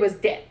 it was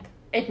death.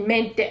 It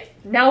meant death.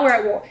 Now we're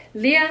at war.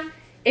 Leah,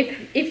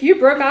 if you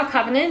broke our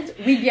covenant,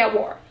 we'd be at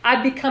war.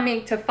 I'd be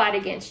coming to fight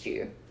against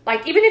you.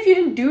 Like, even if you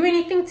didn't do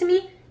anything to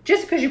me,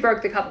 just because you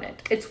broke the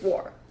covenant, it's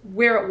war.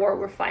 We're at war,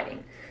 we're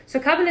fighting. So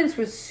covenants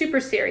was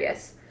super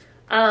serious.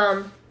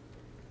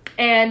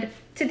 And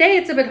today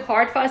it's a bit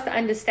hard for us to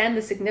understand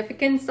the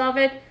significance of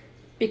it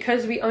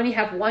because we only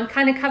have one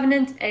kind of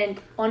covenant, and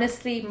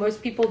honestly,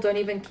 most people don't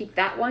even keep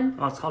that one.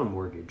 Oh, it's called a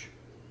mortgage.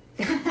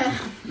 I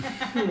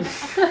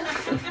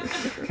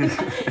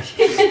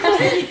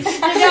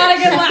got a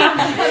good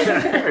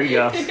laugh. There you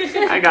go.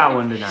 I got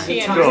one tonight.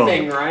 She Cool.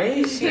 interesting,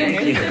 right?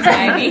 Thank you.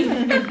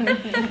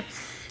 Timing.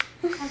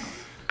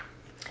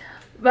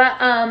 But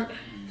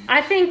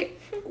I think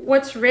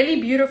what's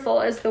really beautiful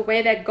is the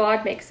way that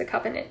God makes a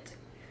covenant.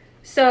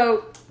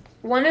 So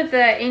one of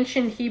the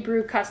ancient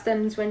Hebrew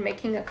customs when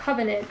making a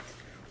covenant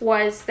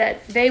was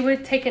that they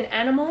would take an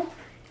animal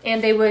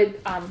and they would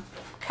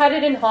cut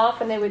it in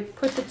half, and they would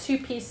put the two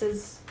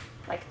pieces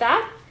like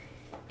that,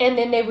 and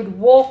then they would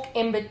walk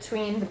in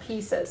between the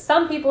pieces.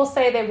 Some people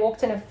say they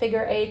walked in a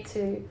figure eight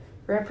to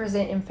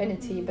represent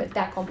infinity, but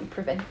that can't be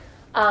proven.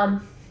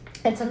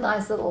 It's a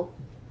nice little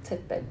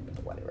tidbit,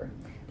 whatever.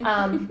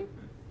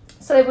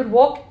 So they would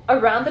walk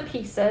around the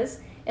pieces,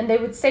 and they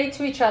would say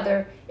to each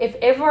other, if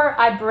ever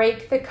I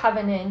break the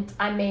covenant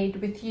I made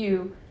with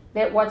you,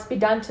 let what's be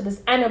done to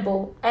this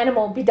animal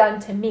be done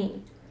to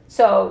me.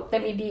 So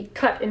let me be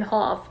cut in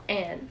half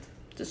and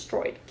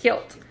destroyed,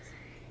 killed.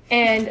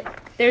 And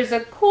there's a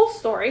cool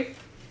story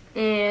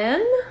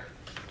in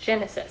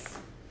Genesis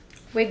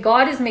where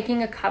God is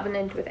making a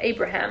covenant with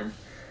Abraham.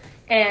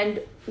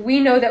 And we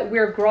know that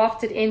we're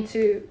grafted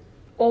into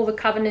all the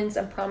covenants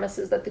and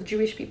promises that the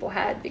Jewish people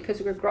had because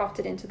we're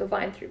grafted into the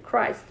vine through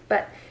Christ.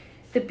 But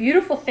the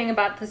beautiful thing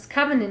about this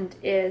covenant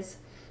is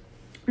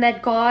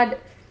that God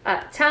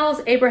tells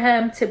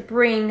Abraham to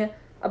bring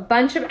a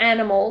bunch of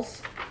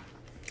animals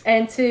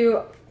and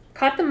to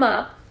cut them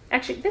up.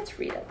 Actually, let's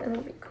read it.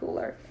 It'll be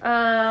cooler.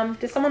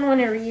 Does someone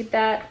want to read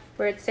that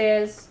where it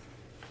says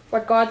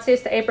what God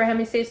says to Abraham,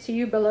 he says to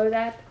you below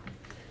that?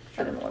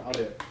 I don't know what. I'll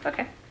do it.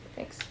 Okay,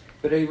 thanks.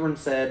 But Abram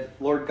said,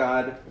 Lord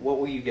God, what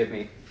will you give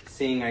me,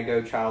 seeing I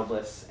go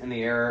childless, and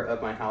the heir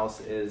of my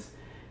house is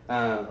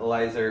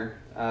Eliezer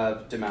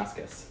of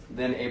Damascus?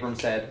 Then Abram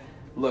said,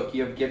 look,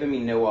 you have given me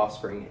no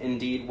offspring.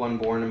 Indeed, one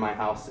born in my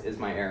house is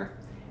my heir.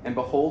 And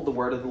behold, the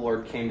word of the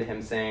Lord came to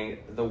him, saying,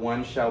 the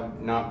one shall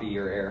not be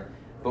your heir,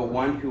 but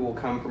one who will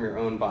come from your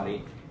own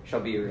body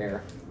shall be your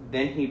heir.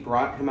 Then he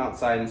brought him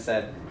outside and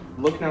said,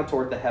 look now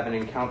toward the heaven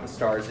and count the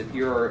stars, if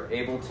you are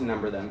able to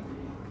number them.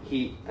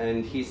 He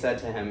said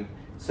to him,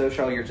 so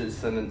shall your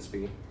descendants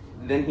be.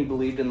 Then he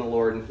believed in the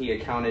Lord, and he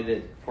accounted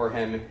it for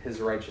him his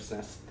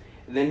righteousness.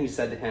 Then he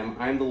said to him,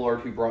 I am the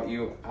Lord who brought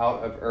you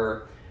out of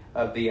Ur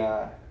of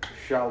the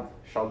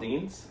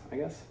Chaldeans, I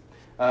guess,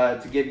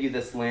 to give you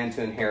this land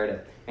to inherit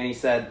it. And he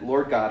said,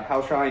 Lord God,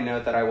 how shall I know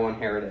that I will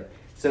inherit it?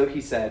 So he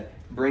said,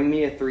 bring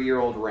me a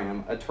 3-year-old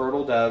ram, a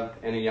turtle dove,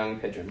 and a young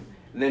pigeon.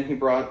 And then he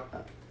brought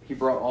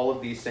all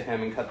of these to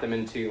him and cut them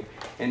in two,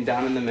 and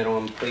down in the middle,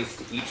 and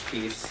placed each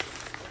piece.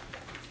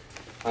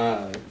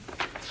 Did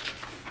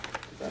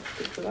that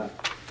skip to that?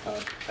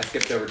 I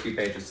skipped over 2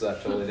 pages, so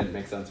that totally didn't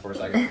make sense for a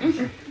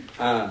second.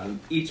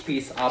 Each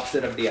piece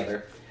opposite of the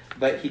other.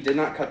 But he did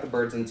not cut the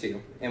birds in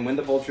two. And when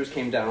the vultures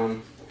came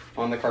down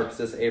on the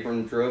carcasses,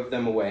 Abram drove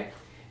them away.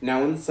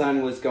 Now when the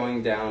sun was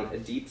going down, a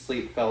deep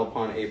sleep fell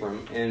upon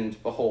Abram,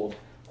 and behold,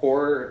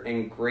 horror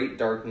and great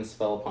darkness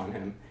fell upon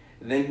him.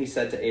 Then he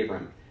said to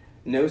Abram,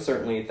 know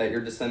certainly that your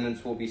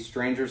descendants will be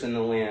strangers in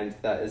the land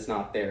that is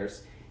not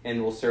theirs,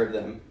 and will serve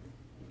them.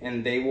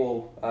 And they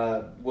will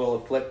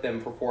afflict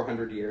them for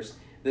 400 years.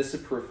 This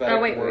is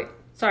prophetic wait.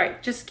 Sorry,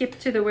 just skip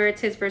to where it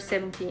says verse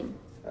 17.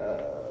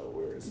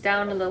 Where is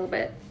Down a little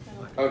bit.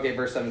 Okay,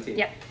 verse 17.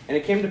 Yeah. And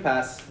it came to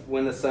pass,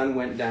 when the sun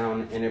went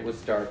down and it was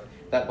dark,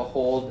 that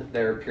behold,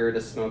 there appeared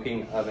a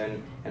smoking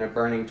oven and a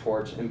burning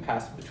torch, and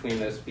passed between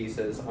those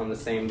pieces on the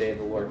same day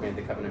the Lord made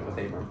the covenant with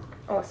Abram.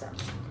 Awesome.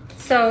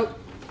 So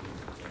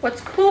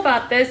what's cool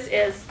about this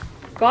is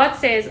God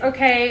says,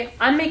 okay,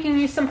 I'm making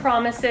you some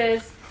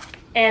promises,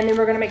 and then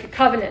we're going to make a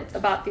covenant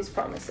about these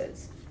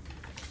promises.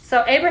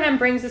 So Abraham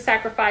brings the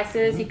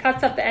sacrifices. He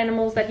cuts up the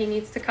animals that he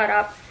needs to cut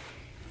up.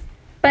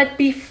 But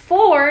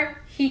before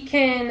he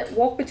can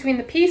walk between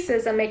the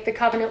pieces and make the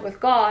covenant with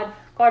God,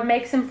 God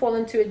makes him fall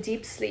into a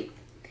deep sleep.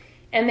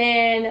 And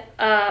then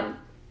a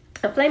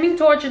flaming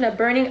torch and a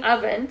burning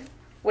oven,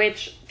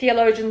 which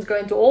theologians go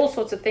into all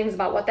sorts of things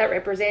about what that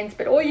represents,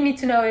 but all you need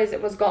to know is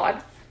it was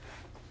God.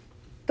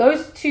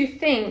 Those two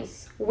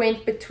things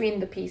went between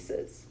the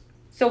pieces.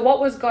 So what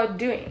was God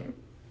doing?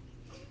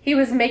 He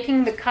was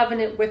making the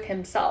covenant with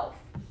himself.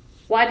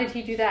 Why did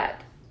he do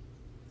that?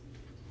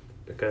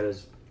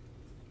 Because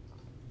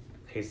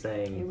he's It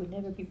saying, would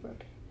never be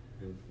broken.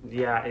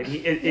 Yeah,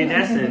 in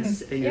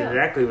essence, Yeah.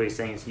 exactly what he's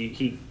saying is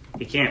he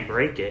can't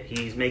break it.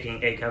 He's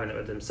making a covenant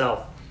with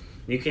himself.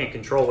 You can't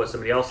control what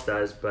somebody else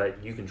does,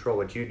 but you control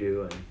what you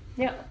do. And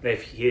Yeah.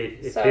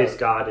 if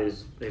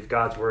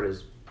God's word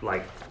is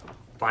like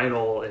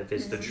final, if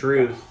it's the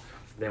truth,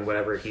 then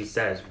whatever he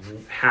says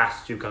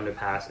has to come to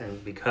pass.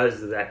 And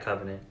because of that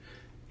covenant,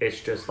 it's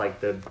just like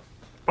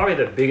probably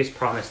the biggest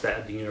promise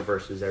that the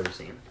universe has ever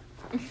seen.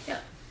 Yeah.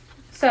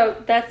 So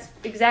that's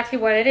exactly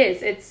what it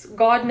is. It's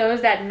God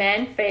knows that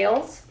man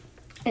fails.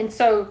 And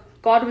so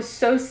God was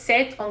so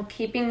set on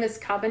keeping this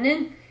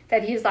covenant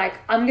that he's like,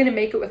 I'm going to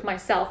make it with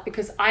myself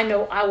because I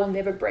know I will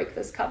never break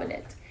this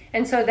covenant.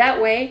 And so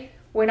that way,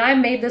 when I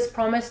made this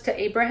promise to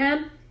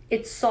Abraham,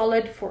 it's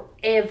solid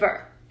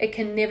forever. It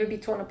can never be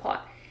torn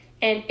apart.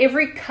 And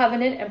every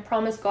covenant and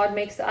promise God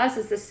makes to us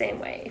is the same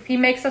way. If he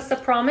makes us a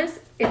promise,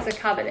 it's a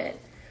covenant.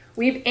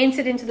 We've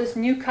entered into this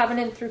new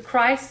covenant through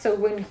Christ. So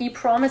when he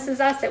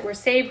promises us that we're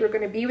saved, we're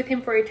going to be with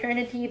him for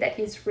eternity, that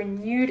he's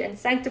renewed and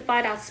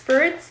sanctified our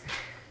spirits,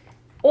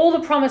 all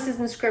the promises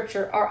in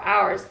Scripture are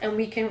ours. And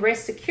we can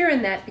rest secure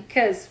in that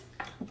because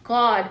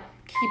God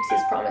keeps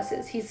his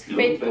promises. He's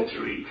faithful.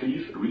 Battery,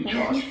 please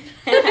recharge.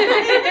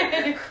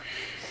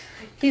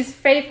 He's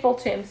faithful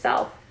to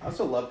himself. I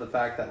also love the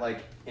fact that,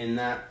 like, in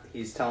that,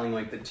 he's telling,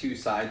 like, the two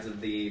sides of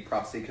the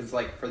prophecy. Because,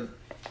 like,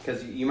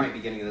 because you might be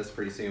getting to this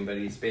pretty soon, but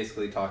he's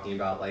basically talking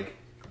about, like,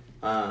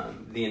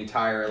 the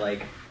entire,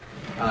 like,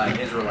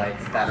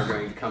 Israelites that are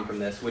going to come from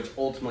this, which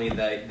ultimately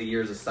the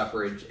years of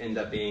suffrage end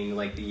up being,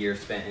 like, the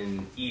years spent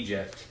in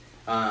Egypt.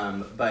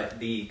 But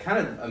the kind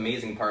of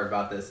amazing part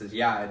about this is,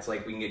 it's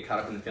like we can get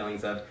caught up in the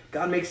feelings of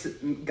God makes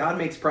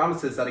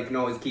promises that he can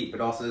always keep, but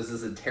also this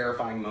is a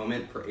terrifying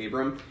moment for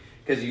Abram.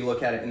 Because you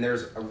look at it, and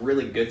there's a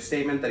really good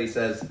statement that he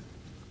says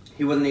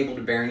he wasn't able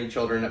to bear any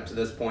children up to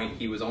this point.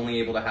 He was only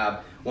able to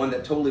have one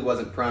that totally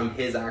wasn't from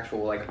his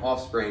actual, like,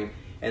 offspring.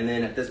 And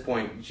then at this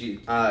point,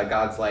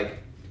 God's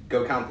like,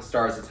 go count the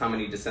stars. That's how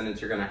many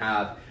descendants you're going to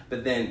have.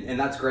 But then, and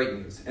that's great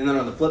news. And then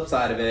on the flip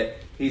side of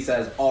it, he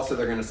says also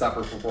they're going to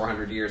suffer for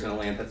 400 years in a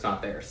land that's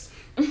not theirs.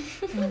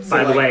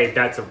 By the way,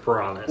 that's a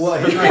promise.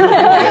 Well,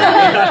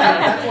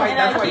 that's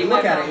why you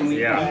look at it, and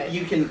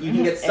you can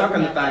get stuck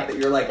on the fact that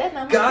you're like,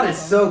 God is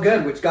so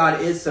good, which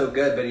God is so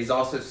good, but he's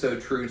also so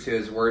true to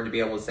his word to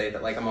be able to say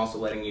that, like, I'm also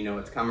letting you know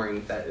it's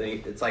coming, that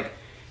it's like,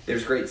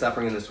 there's great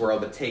suffering in this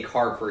world, but take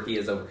heart for he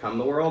has overcome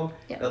the world.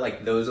 Yeah. That,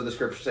 like, those are the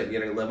scriptures that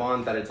you're going to live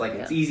on, that it's like,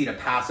 it's easy to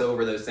pass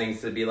over those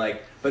things to be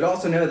like, but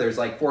also know there's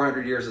like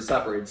 400 years of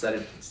suffrage, that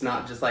it's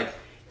not just like,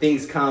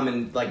 things come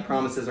and, like,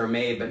 promises are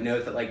made, but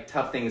note that, like,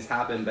 tough things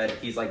happen, but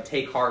he's like,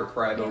 take heart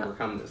for I've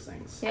overcome those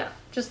things. Yeah,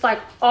 just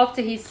like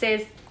after he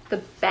says the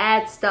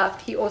bad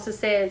stuff, he also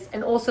says,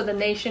 and also the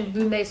nation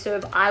whom they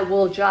serve, I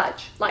will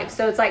judge. Like,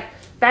 so it's like,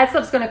 bad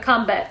stuff's going to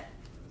come, but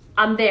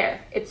I'm there.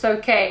 It's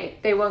okay.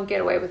 They won't get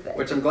away with it.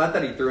 Which I'm glad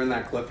that he threw in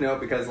that cliff note,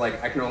 because,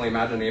 like, I can only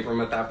imagine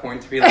Abram at that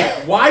point to be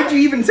like, why'd you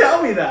even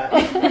tell me that?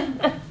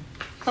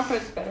 I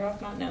was better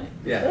off not knowing.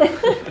 Yeah.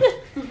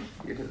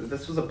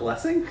 This was a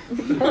blessing?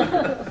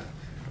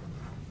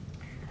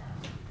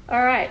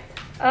 All right.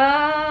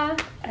 I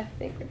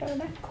think we're done with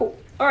that. Cool.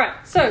 All right.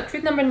 So,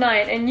 truth number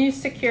 9, a new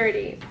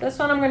security. This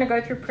one I'm going to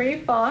go through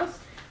pretty fast.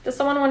 Does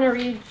someone want to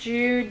read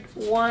Jude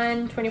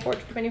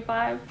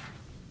 1:24-25?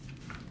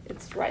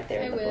 It's right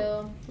there. I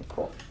will.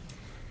 Cool.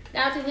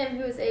 Now to him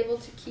who is able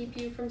to keep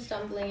you from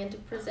stumbling and to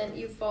present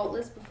you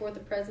faultless before the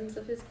presence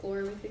of his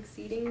glory with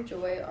exceeding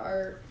joy,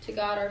 to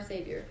God our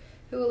Savior,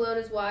 who alone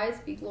is wise,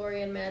 be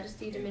glory and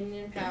majesty,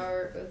 dominion and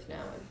power, both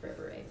now and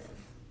forever. Amen.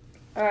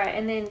 All right,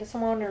 and then does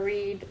someone want to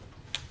read,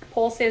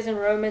 Paul says in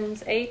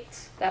Romans 8,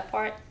 that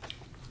part?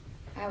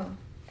 I will.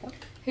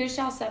 Who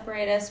shall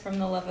separate us from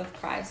the love of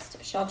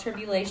Christ? Shall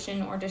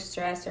tribulation or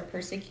distress or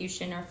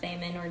persecution or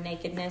famine or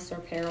nakedness or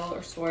peril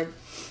or sword?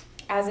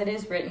 As it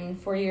is written,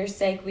 for your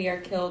sake we are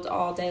killed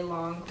all day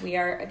long. We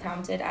are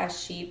accounted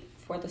as sheep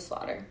for the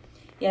slaughter.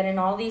 Yet in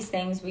all these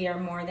things we are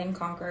more than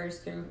conquerors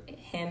through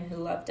him who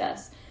loved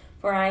us.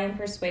 For I am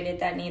persuaded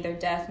that neither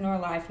death, nor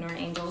life, nor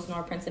angels,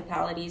 nor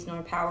principalities,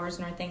 nor powers,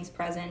 nor things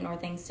present, nor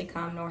things to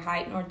come, nor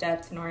height, nor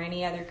depth, nor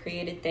any other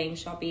created thing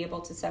shall be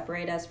able to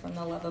separate us from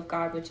the love of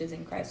God which is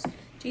in Christ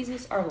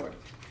Jesus our Lord.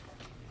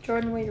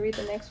 Jordan, will you read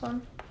the next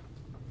one?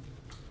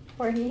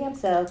 For he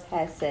himself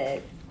has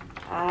said,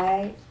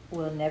 I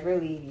will never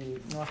leave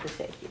you nor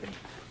forsake you.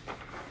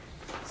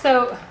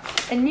 So,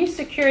 a new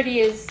security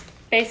is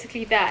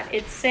basically that.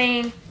 It's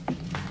saying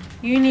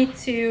you need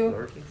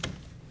to...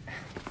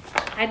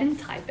 I didn't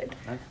type it.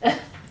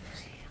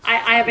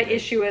 I have an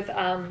issue with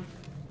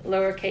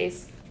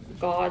lowercase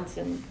gods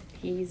and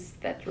he's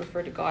that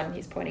refer to God, and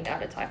he's pointing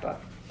out a typo.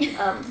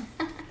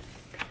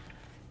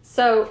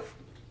 So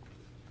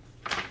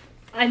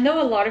I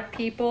know a lot of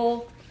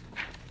people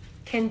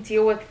can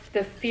deal with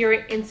the fear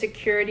and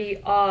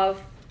insecurity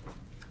of,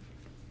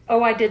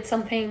 oh, I did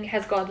something,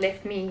 has God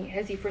left me?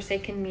 Has he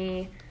forsaken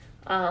me?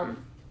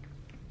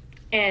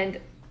 And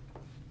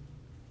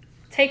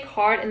take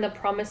heart in the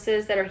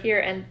promises that are here.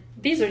 And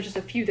these are just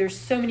a few. There's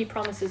so many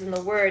promises in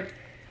the Word.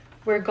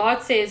 where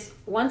God says,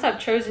 once I've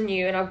chosen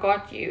you and I've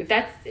got you,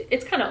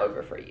 it's kind of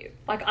over for you.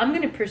 Like, I'm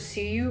going to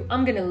pursue you.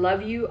 I'm going to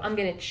love you. I'm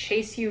going to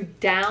chase you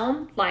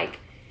down. Like,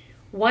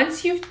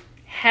 once you've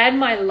had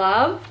my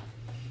love,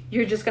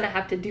 you're just going to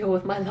have to deal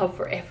with my love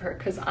forever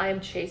because I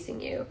am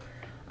chasing you.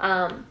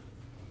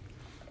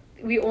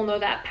 We all know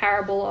that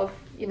parable of,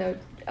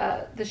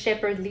 the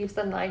shepherd leaves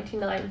the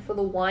 99 for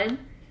the one.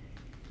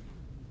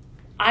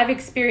 I've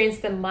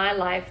experienced in my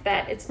life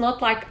that it's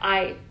not like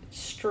I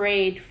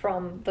strayed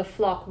from the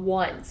flock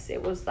once.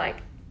 It was like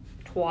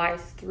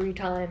twice, 3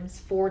 times,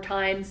 4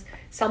 times,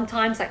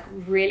 sometimes like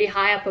really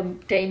high up a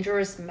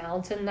dangerous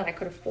mountain that I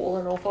could have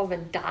fallen off of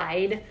and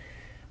died.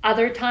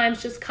 Other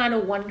times just kind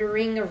of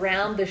wandering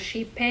around the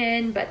sheep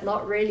pen but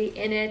not really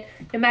in it.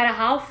 No matter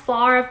how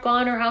far I've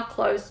gone or how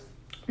close,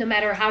 no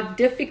matter how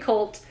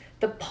difficult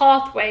the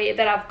pathway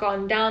that I've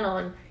gone down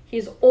on,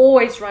 he's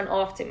always run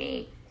after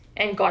me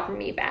and gotten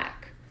me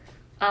back.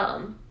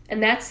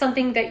 And that's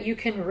something that you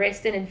can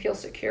rest in and feel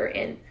secure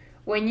in.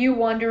 When you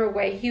wander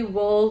away, he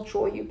will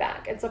draw you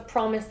back. It's a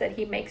promise that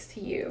he makes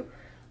to you.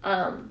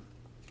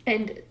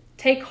 And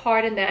take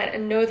heart in that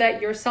and know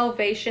that your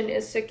salvation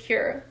is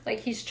secure.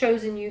 Like, he's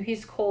chosen you,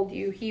 he's called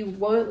you, he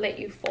won't let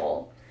you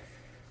fall.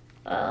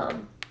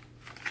 And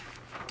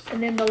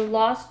then the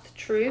lost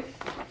truth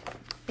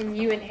in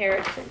you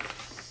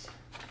inheritance.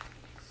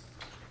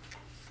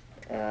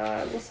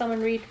 Will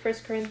someone read 1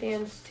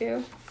 Corinthians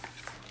 2?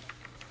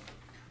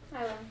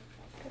 I will.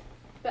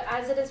 But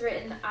as it is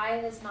written, eye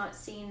has not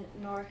seen,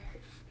 nor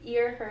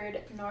ear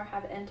heard, nor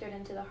have entered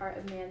into the heart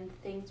of man the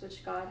things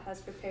which God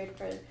has prepared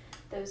for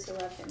those who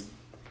love him.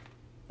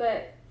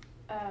 But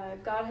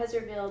God has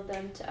revealed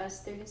them to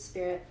us through his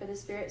Spirit, for the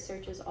Spirit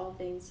searches all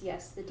things,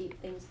 yes, the deep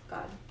things of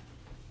God.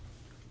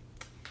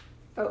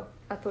 Oh,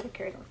 I thought it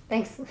carried on.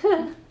 Thanks.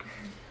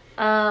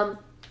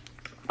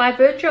 By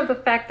virtue of the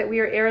fact that we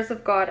are heirs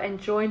of God and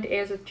joined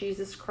heirs with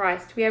Jesus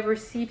Christ, we have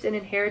received an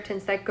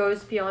inheritance that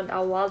goes beyond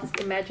our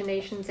wildest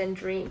imaginations and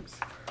dreams.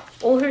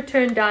 All who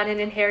turn down an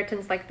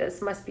inheritance like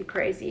this must be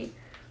crazy.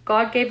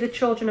 God gave the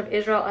children of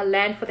Israel a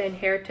land for their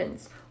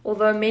inheritance,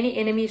 although many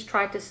enemies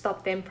tried to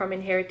stop them from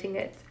inheriting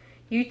it.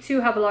 You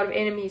too have a lot of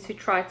enemies who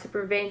try to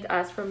prevent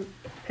us from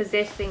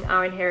possessing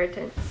our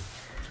inheritance.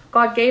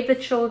 God gave the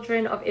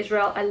children of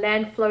Israel a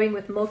land flowing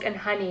with milk and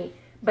honey,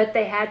 but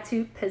they had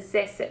to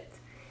possess it.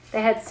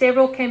 They had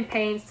several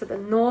campaigns to the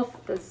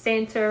north, the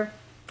center,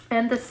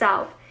 and the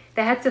south.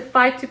 They had to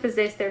fight to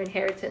possess their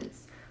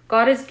inheritance.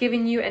 God has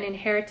given you an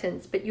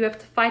inheritance, but you have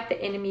to fight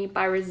the enemy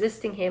by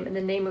resisting him in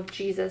the name of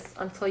Jesus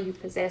until you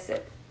possess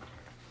it.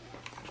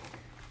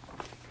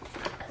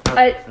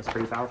 That's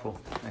pretty powerful,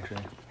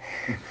 actually.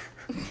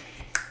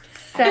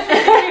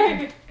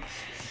 Sounds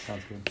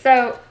good.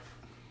 So,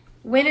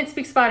 when it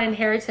speaks about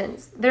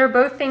inheritance, there are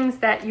both things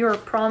that you're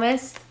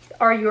promised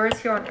are yours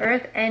here on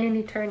earth and in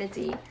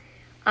eternity.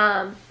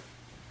 I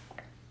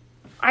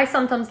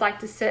sometimes like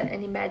to sit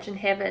and imagine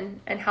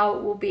heaven and how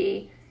it will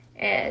be,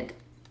 and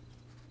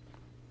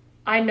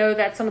I know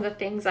that some of the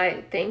things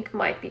I think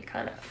might be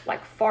kind of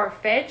like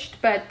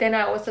far-fetched, but then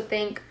I also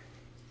think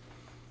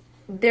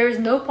there's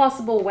no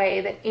possible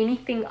way that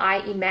anything I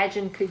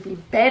imagine could be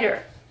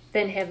better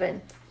than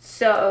heaven.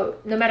 So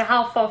no matter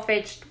how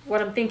far-fetched what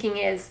I'm thinking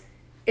is,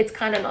 it's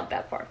kind of not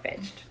that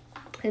far-fetched.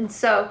 And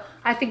so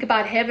I think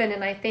about heaven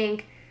and I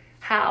think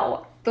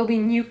how there'll be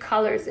new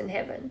colors in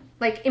heaven.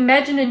 Like,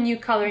 imagine a new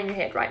color in your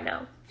head right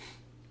now.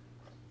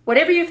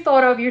 Whatever you've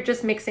thought of, you're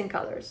just mixing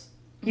colors.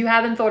 You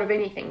haven't thought of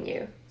anything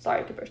new.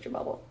 Sorry to burst your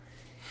bubble.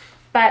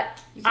 But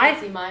You can't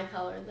see my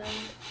color then.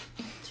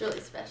 It's really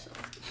special.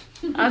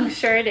 I'm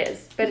sure it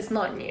is, but it's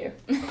not new.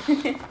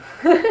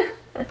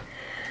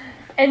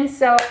 And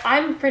so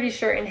I'm pretty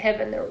sure in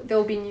heaven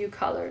there'll be new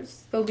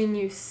colors. There'll be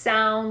new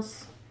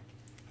sounds.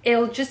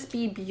 It'll just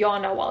be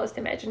beyond our wildest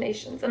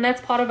imaginations. And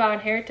that's part of our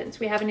inheritance.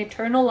 We have an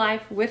eternal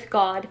life with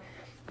God.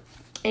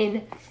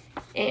 And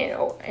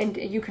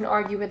you can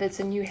argue whether it's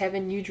a new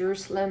heaven, new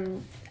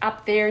Jerusalem,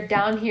 up there,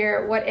 down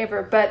here,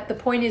 whatever. But the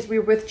point is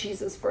we're with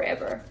Jesus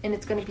forever. And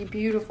it's going to be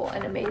beautiful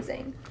and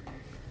amazing.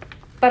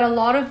 But a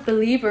lot of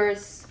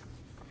believers,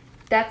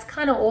 that's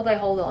kind of all they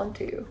hold on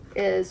to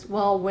is,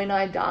 well, when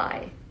I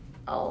die,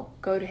 I'll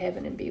go to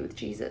heaven and be with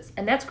Jesus.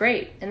 And that's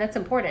great. And that's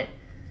important.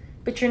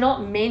 But you're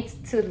not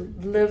meant to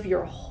live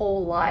your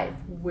whole life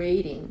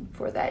waiting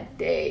for that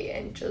day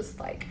and just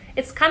like,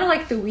 it's kind of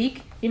like the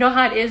week. You know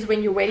how it is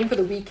when you're waiting for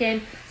the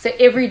weekend? So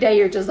every day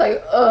you're just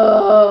like,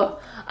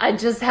 oh, I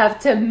just have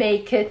to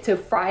make it to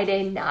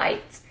Friday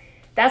night.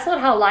 That's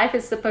not how life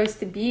is supposed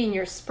to be in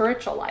your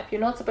spiritual life.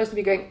 You're not supposed to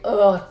be going,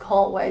 oh, I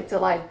can't wait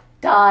till I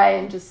die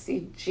and just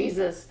see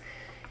Jesus.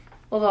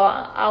 Although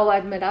I'll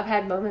admit I've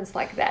had moments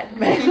like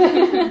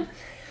that.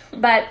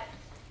 But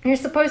you're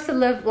supposed to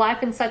live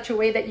life in such a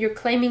way that you're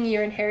claiming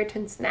your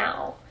inheritance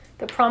now.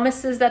 The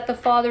promises that the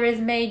Father has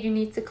made, you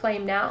need to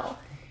claim now.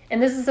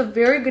 And this is a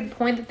very good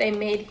point that they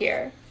made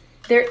here.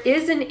 There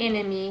is an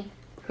enemy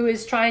who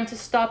is trying to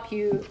stop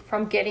you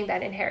from getting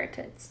that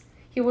inheritance.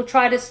 He will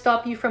try to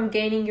stop you from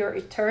gaining your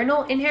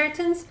eternal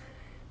inheritance,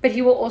 but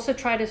he will also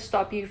try to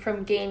stop you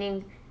from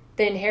gaining the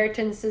the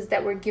inheritances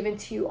that were given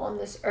to you on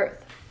this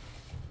earth.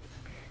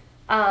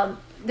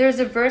 There's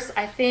a verse,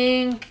 I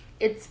think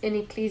it's in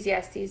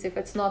Ecclesiastes. If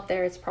it's not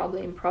there, it's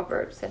probably in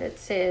Proverbs, and it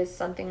says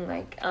something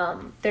like,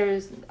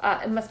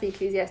 it must be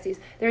Ecclesiastes,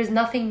 there is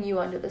nothing new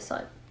under the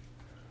sun.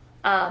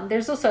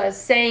 There's also a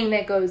saying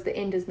that goes, the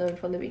end is known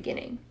from the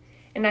beginning.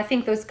 And I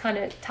think those kind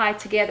of tie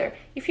together.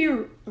 If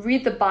you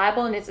read the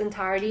Bible in its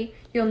entirety,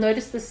 you'll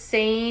notice the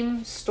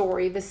same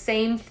story, the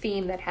same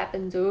theme that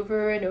happens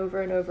over and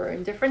over and over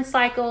in different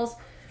cycles,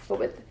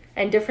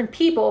 and different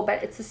people,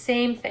 but it's the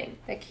same thing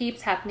that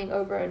keeps happening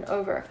over and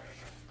over.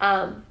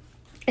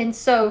 And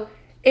so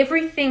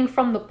everything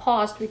from the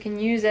past we can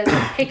use as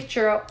a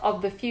picture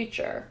of the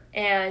future.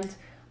 And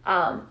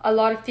a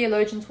lot of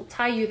theologians will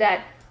tell you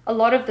that a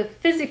lot of the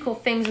physical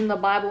things in the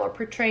Bible are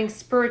portraying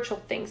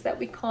spiritual things that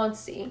we can't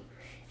see.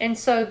 And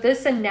so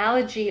this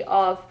analogy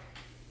of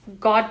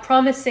God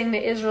promising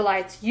the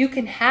Israelites, you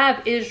can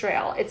have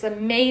Israel. It's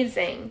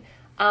amazing.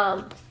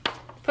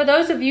 For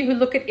those of you who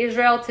look at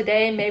Israel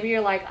today, maybe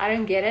you're like, I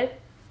don't get it.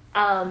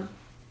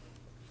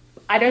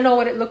 I don't know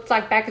what it looked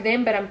like back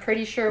then, but I'm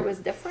pretty sure it was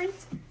different.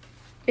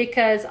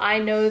 Because I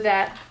know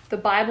that the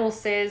Bible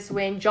says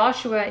when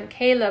Joshua and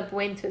Caleb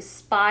went to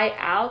spy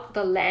out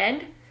the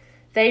land,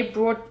 they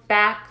brought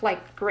back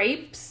like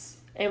grapes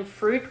and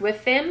fruit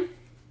with them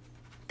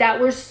that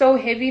were so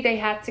heavy they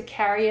had to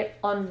carry it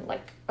on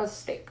like a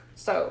stick.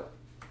 So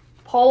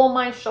pole on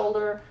my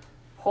shoulder,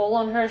 pole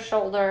on her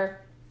shoulder,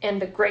 and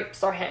the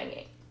grapes are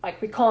hanging.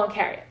 Like we can't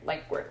carry it.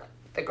 Like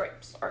the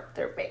grapes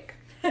they're big.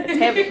 It's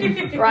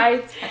heavy,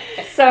 right?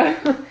 So,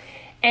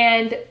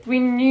 and we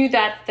knew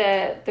that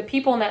the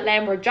people in that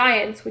land were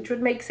giants, which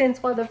would make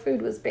sense why the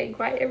food was big,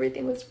 right?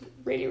 Everything was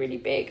really, really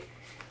big.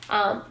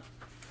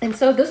 And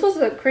so this was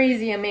a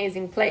crazy,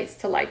 amazing place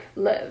to like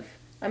live.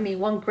 I mean,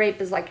 one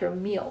grape is like your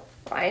meal,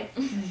 right?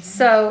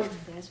 So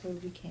that's where we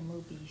became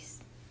obese.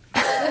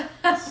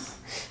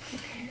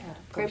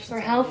 grapes are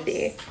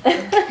healthy.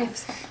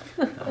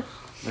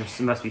 There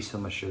must be so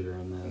much sugar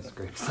in those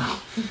grapes.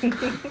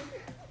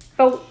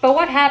 But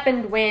what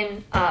happened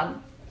when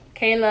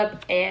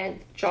Caleb and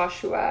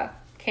Joshua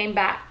came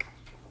back?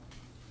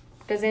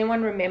 Does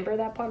anyone remember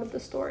that part of the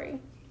story?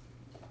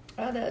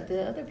 Oh,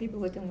 the other people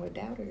with them were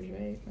doubters,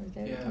 right? Was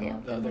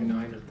that The other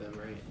 9 of them,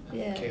 right?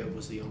 Yeah. Caleb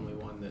was the only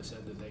one that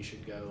said that they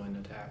should go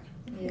and attack.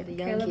 Yeah, the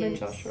young Caleb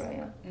kids. and Joshua,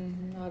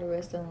 yeah. All the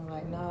rest of them were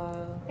like,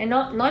 no. And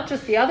not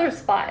just the other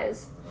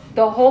spies.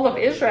 The whole of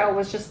Israel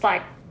was just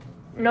like,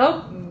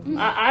 nope,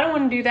 I don't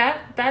want to do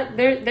that.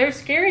 They're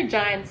scary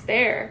giants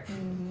there.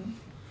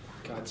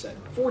 God said,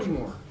 40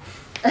 more.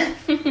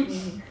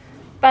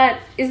 But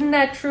isn't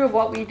that true of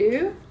what we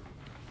do?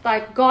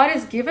 Like, God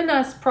has given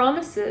us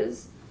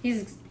promises.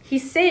 He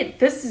said,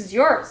 this is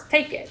yours,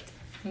 take it.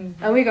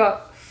 And we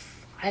go,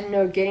 I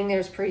know getting there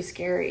is pretty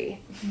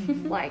scary.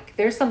 Like,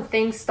 there's some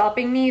things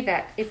stopping me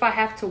that if I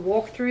have to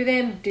walk through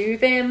them, do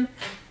them,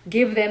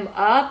 give them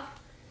up,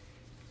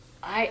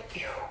 I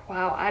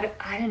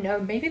don't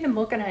know. Maybe the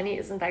milk and honey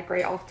isn't that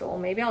great after all.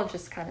 Maybe I'll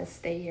just kind of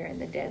stay here in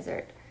the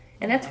desert.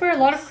 And that's where a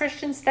lot of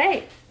Christians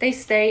stay. They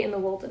stay in the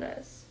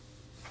wilderness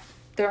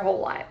their whole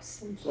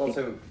lives. It's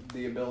also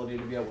the ability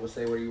to be able to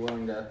say, what are you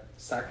willing to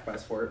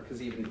sacrifice for it?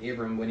 Because even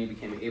Abram, when he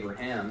became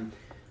Abraham,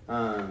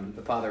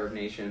 the father of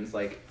nations,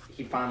 like,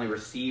 he finally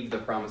received the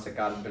promise that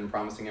God had been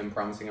promising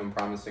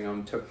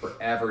him, took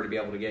forever to be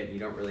able to get. And you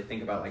don't really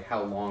think about like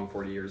how long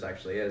 40 years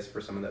actually is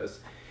for some of those.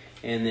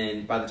 And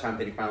then by the time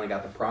that he finally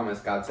got the promise,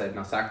 God said,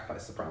 now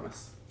sacrifice the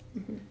promise.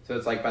 So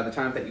it's like by the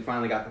time that you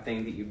finally got the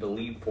thing that you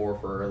believed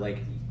for like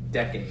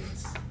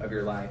decades of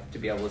your life, to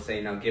be able to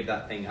say, now give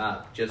that thing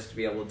up, just to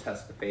be able to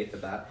test the faith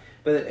of that.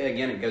 But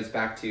again, it goes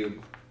back to,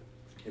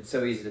 it's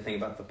so easy to think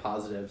about the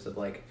positives of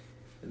like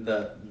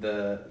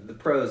the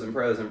pros and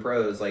pros and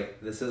pros. Like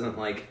this isn't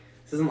like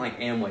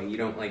Amway. You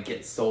don't like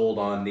get sold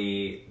on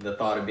the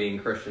thought of being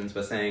Christians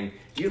by saying,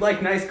 do you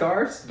like nice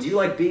cars? Do you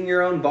like being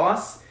your own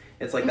boss?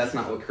 It's like, that's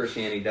not what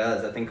Christianity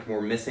does. I think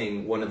we're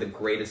missing one of the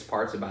greatest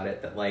parts about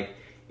it, that like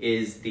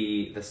is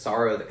the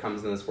sorrow that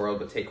comes in this world,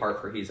 but take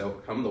heart for he's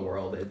overcome the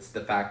world. It's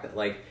the fact that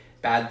like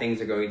bad things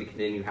are going to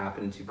continue to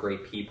happen to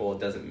great people.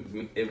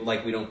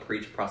 Like we don't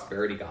preach a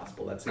prosperity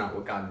gospel. That's not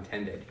what God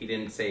intended. He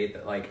didn't say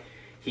that like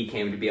he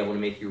came to be able to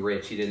make you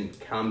rich. He didn't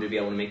come to be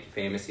able to make you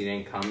famous. He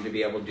didn't come to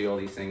be able to do all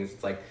these things.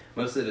 It's like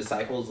most of the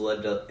disciples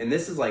lived and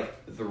this is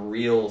like the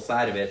real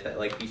side of it, that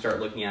like you start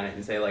looking at it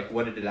and say like,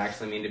 what did it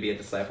actually mean to be a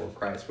disciple of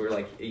Christ? We're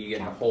like, you get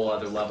into whole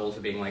other levels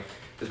of being like,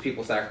 those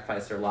people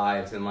sacrificed their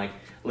lives and like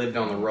lived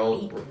on the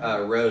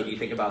road. You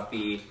think about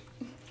the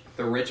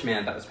rich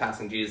man that was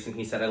passing Jesus, and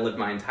he said, I lived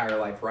my entire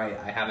life right.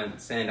 I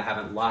haven't sinned. I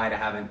haven't lied. I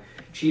haven't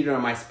cheated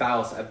on my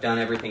spouse. I've done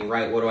everything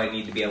right. What do I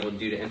need to be able to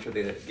do to enter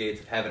the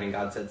gates of heaven? And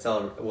God said,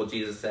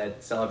 Jesus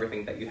said, sell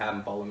everything that you have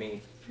and follow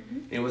me.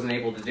 And he wasn't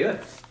able to do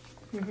it.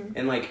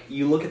 And like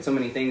you look at so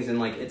many things, and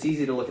like it's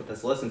easy to look at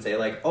this list and say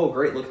like, oh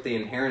great, look at the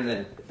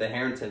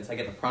inheritance. I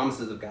get the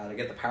promises of God. I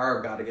get the power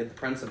of God. I get the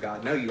Prince of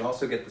God. No, you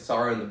also get the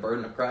sorrow and the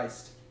burden of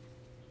Christ.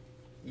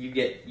 you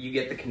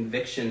get the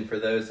conviction for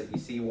those that you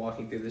see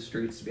walking through the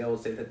streets to be able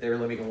to say that they're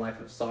living a life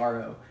of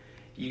sorrow.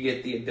 You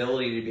get the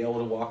ability to be able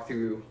to walk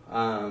through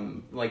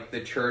like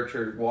the church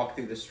or walk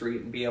through the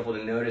street and be able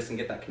to notice and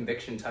get that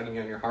conviction tugging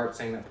on your heart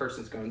saying that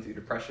person's going through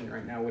depression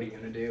right now. What are you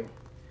going to do?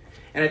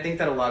 And I think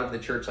that a lot of the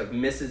church like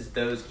misses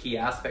those key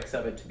aspects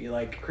of it, to be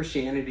like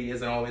Christianity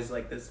isn't always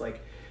like this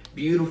like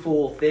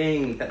beautiful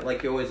thing that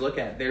like you always look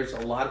at. There's a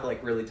lot of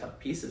like really tough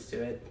pieces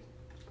to it.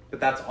 But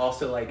that's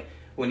also like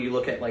when you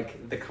look at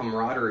like the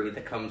camaraderie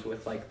that comes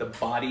with like the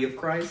body of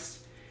Christ,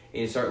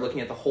 and you start looking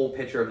at the whole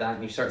picture of that,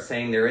 and you start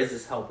saying there is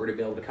this helper to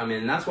be able to come in.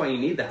 And that's why you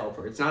need the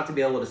helper. It's not to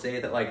be able to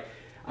say that like,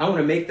 I want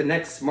to make the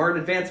next smart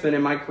advancement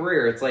in my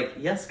career. It's like,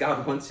 yes,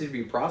 God wants you to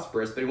be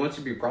prosperous, but he wants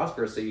you to be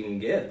prosperous so you can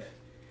give.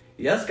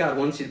 Yes, God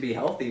wants you to be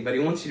healthy, but he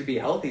wants you to be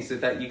healthy so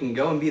that you can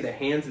go and be the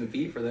hands and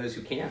feet for those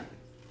who can't.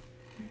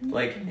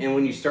 Like, and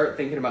when you start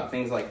thinking about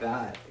things like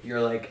that,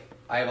 you're like,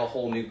 I have a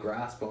whole new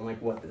grasp on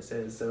like what this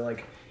is. So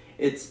like,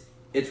 it's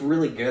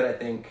really good, I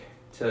think,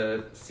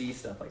 to see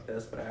stuff like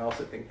this, but I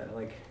also think that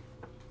like,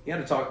 you got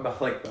to talk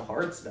about like the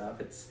hard stuff.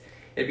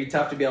 It'd be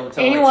tough to be able to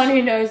tell anyone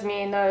who knows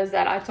me knows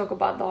that I talk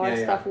about the hard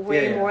stuff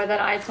way Yeah. more than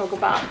I talk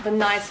about the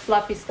nice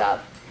fluffy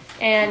stuff.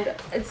 And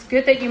it's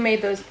good that you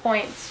made those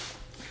points.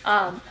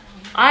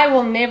 I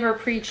will never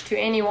preach to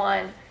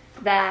anyone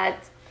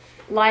that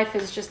life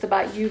is just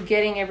about you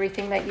getting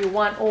everything that you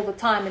want all the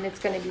time and it's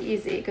going to be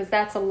easy, because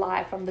that's a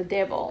lie from the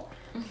devil.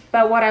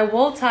 But what I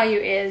will tell you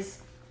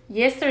is,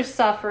 yes, there's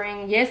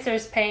suffering, yes,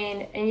 there's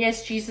pain, and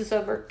yes, Jesus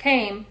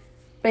overcame,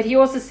 but he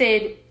also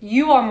said,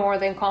 you are more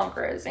than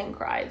conquerors in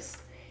Christ.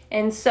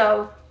 And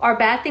so, are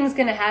bad things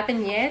going to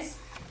happen? Yes.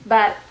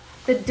 But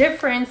the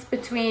difference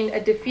between a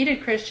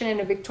defeated Christian and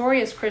a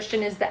victorious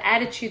Christian is the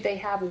attitude they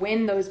have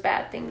when those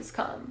bad things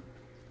come.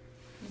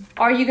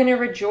 Are you going to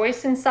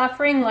rejoice in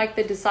suffering like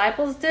the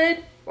disciples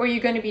did? Or are you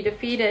going to be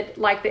defeated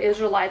like the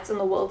Israelites in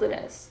the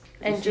wilderness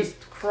and just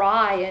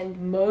cry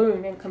and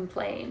moan and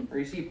complain? Or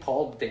you see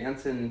Paul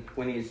dancing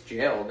when he's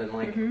jailed and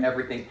like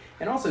everything.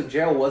 And also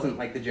jail wasn't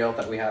like the jail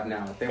that we have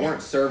now. They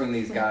weren't serving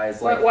these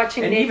guys like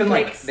watching and Netflix. even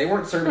like they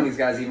weren't serving these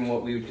guys even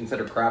what we would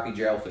consider crappy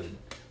jail food.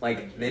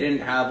 Like they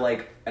didn't have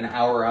like an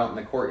hour out in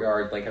the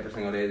courtyard like every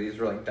single day. These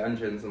were like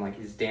dungeons, and like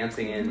he's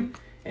dancing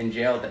in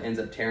jail that ends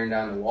up tearing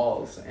down the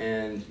walls.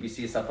 And you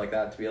see stuff like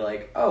that to be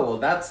like, oh well,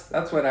 that's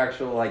what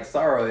actual like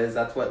sorrow is.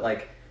 That's what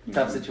like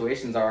tough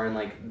situations are, and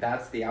like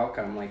that's the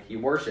outcome. Like you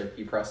worship,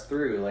 you press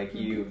through, like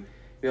you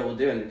be able to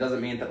do it. And it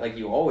doesn't mean that like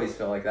you always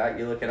feel like that.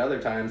 You look at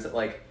other times that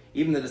like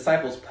even the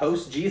disciples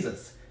post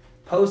Jesus,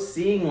 post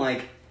seeing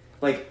like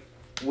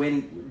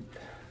when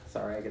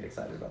sorry, I get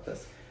excited about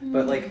this.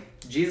 But like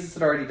Jesus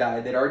had already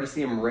died, they'd already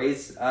seen him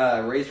raised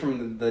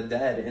from the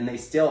dead, and they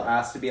still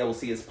asked to be able to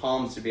see his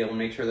palms, to be able to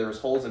make sure there was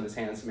holes in his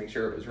hands, to make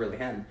sure it was really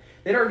him.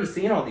 They'd already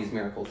seen all these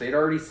miracles, they'd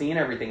already seen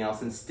everything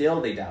else, and still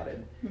they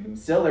doubted.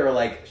 Still they were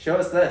like, show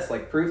us this,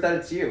 like prove that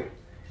it's you.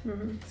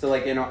 So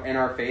like in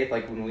our faith,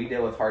 like when we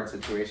deal with hard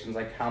situations,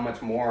 like how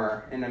much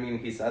more, and I mean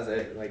he says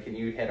it, like, and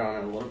you hit on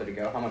it a little bit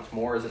ago, how much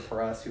more is it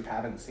for us who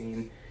haven't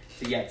seen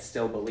to yet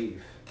still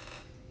believe?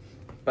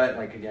 But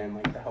like again,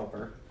 like the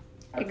helper.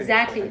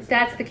 Exactly.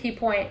 That's the key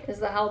point, is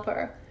the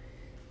helper.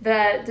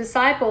 The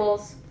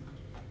disciples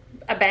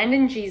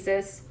abandoned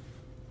Jesus,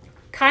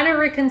 kind of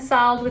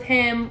reconciled with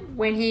him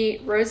when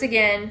he rose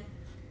again.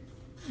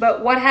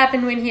 But what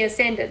happened when he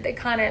ascended? They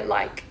kind of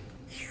like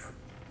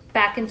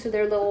back into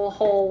their little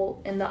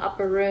hole in the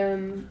upper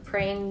room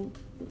praying.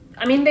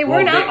 I mean, they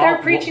weren't out there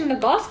preaching the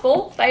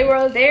gospel. They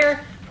were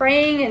there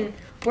praying and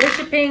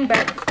worshiping,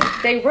 but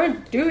they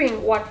weren't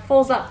doing what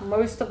fills up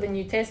most of the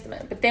New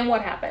Testament. But then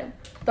what happened?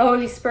 The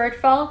Holy Spirit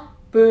fell,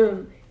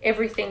 boom,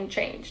 everything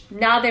changed.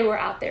 Now they were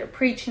out there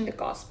preaching the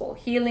gospel,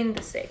 healing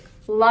the sick,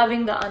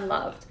 loving the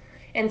unloved.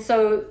 And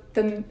so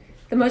the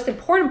most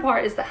important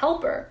part is the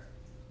helper.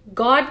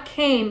 God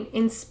came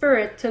in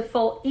spirit to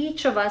fill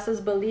each of us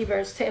as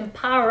believers, to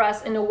empower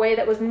us in a way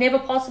that was never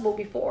possible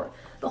before.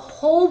 The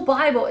whole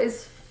Bible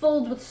is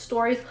filled with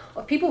stories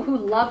of people who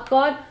loved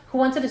God, who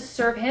wanted to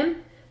serve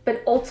him,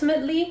 but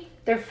ultimately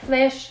their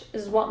flesh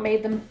is what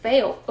made them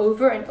fail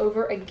over and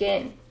over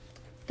again.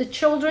 The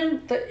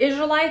children, the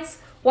Israelites,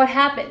 what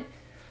happened?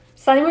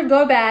 Something would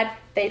go bad,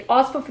 they'd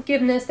ask for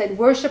forgiveness, they'd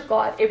worship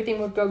God,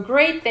 everything would go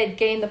great, they'd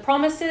gain the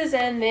promises,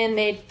 and then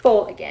they'd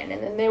fall again,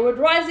 and then they would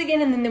rise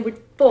again, and then they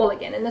would fall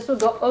again, and this would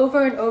go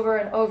over and over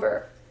and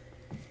over.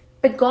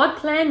 But God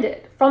planned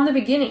it from the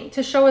beginning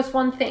to show us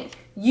one thing: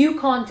 you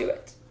can't do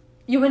it.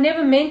 You were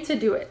never meant to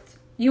do it.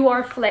 You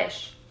are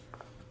flesh.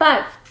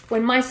 But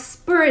when my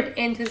spirit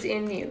enters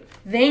in you,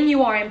 then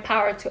you are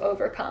empowered to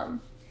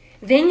overcome.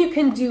 Then you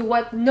can do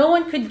what no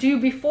one could do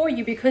before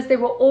you, because they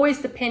were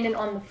always dependent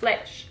on the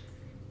flesh.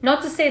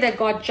 Not to say that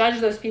God judged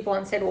those people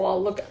and said,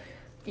 well, look,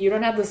 you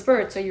don't have the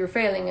spirit, so you're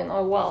failing, and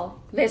oh,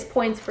 well, less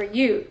points for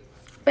you.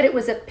 But it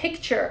was a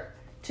picture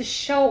to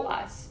show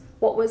us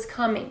what was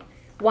coming,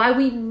 why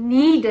we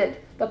needed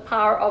the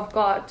power of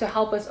God to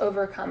help us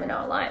overcome in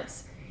our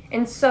lives.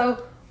 And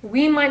so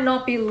We might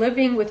not be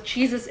living with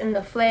Jesus in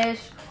the flesh.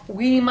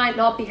 We might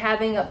not be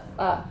having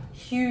a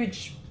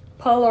huge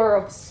pillar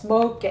of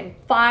smoke and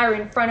fire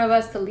in front of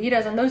us to lead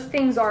us, and those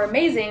things are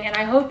amazing, and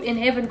I hope in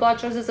heaven God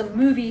shows us a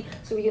movie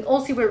so we can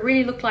all see what it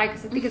really looked like,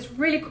 because I think it's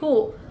really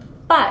cool.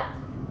 But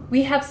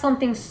we have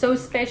something so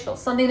special,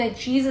 something that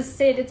Jesus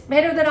said, it's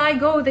better that I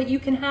go that you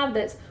can have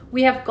this.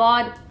 We have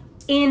God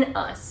in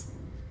us.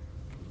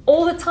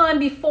 All the time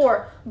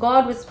before,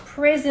 God was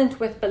present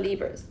with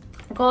believers.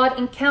 God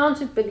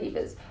encountered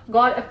believers.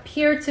 God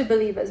appeared to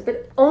believers,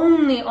 but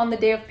only on the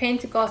day of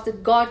Pentecost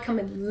did God come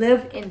and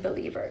live in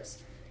believers.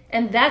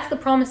 And that's the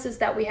promises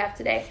that we have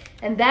today.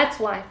 And that's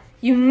why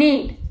you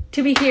need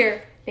to be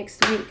here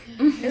next week.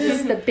 This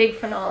is the big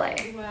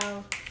finale.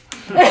 Wow.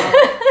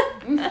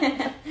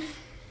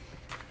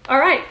 All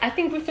right. I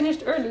think we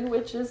finished early,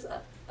 which is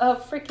a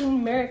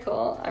freaking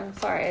miracle. I'm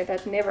sorry.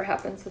 That never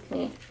happens with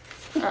me.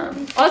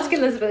 Ask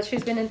Elizabeth.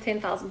 She's been in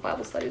 10,000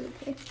 Bible studies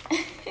with me.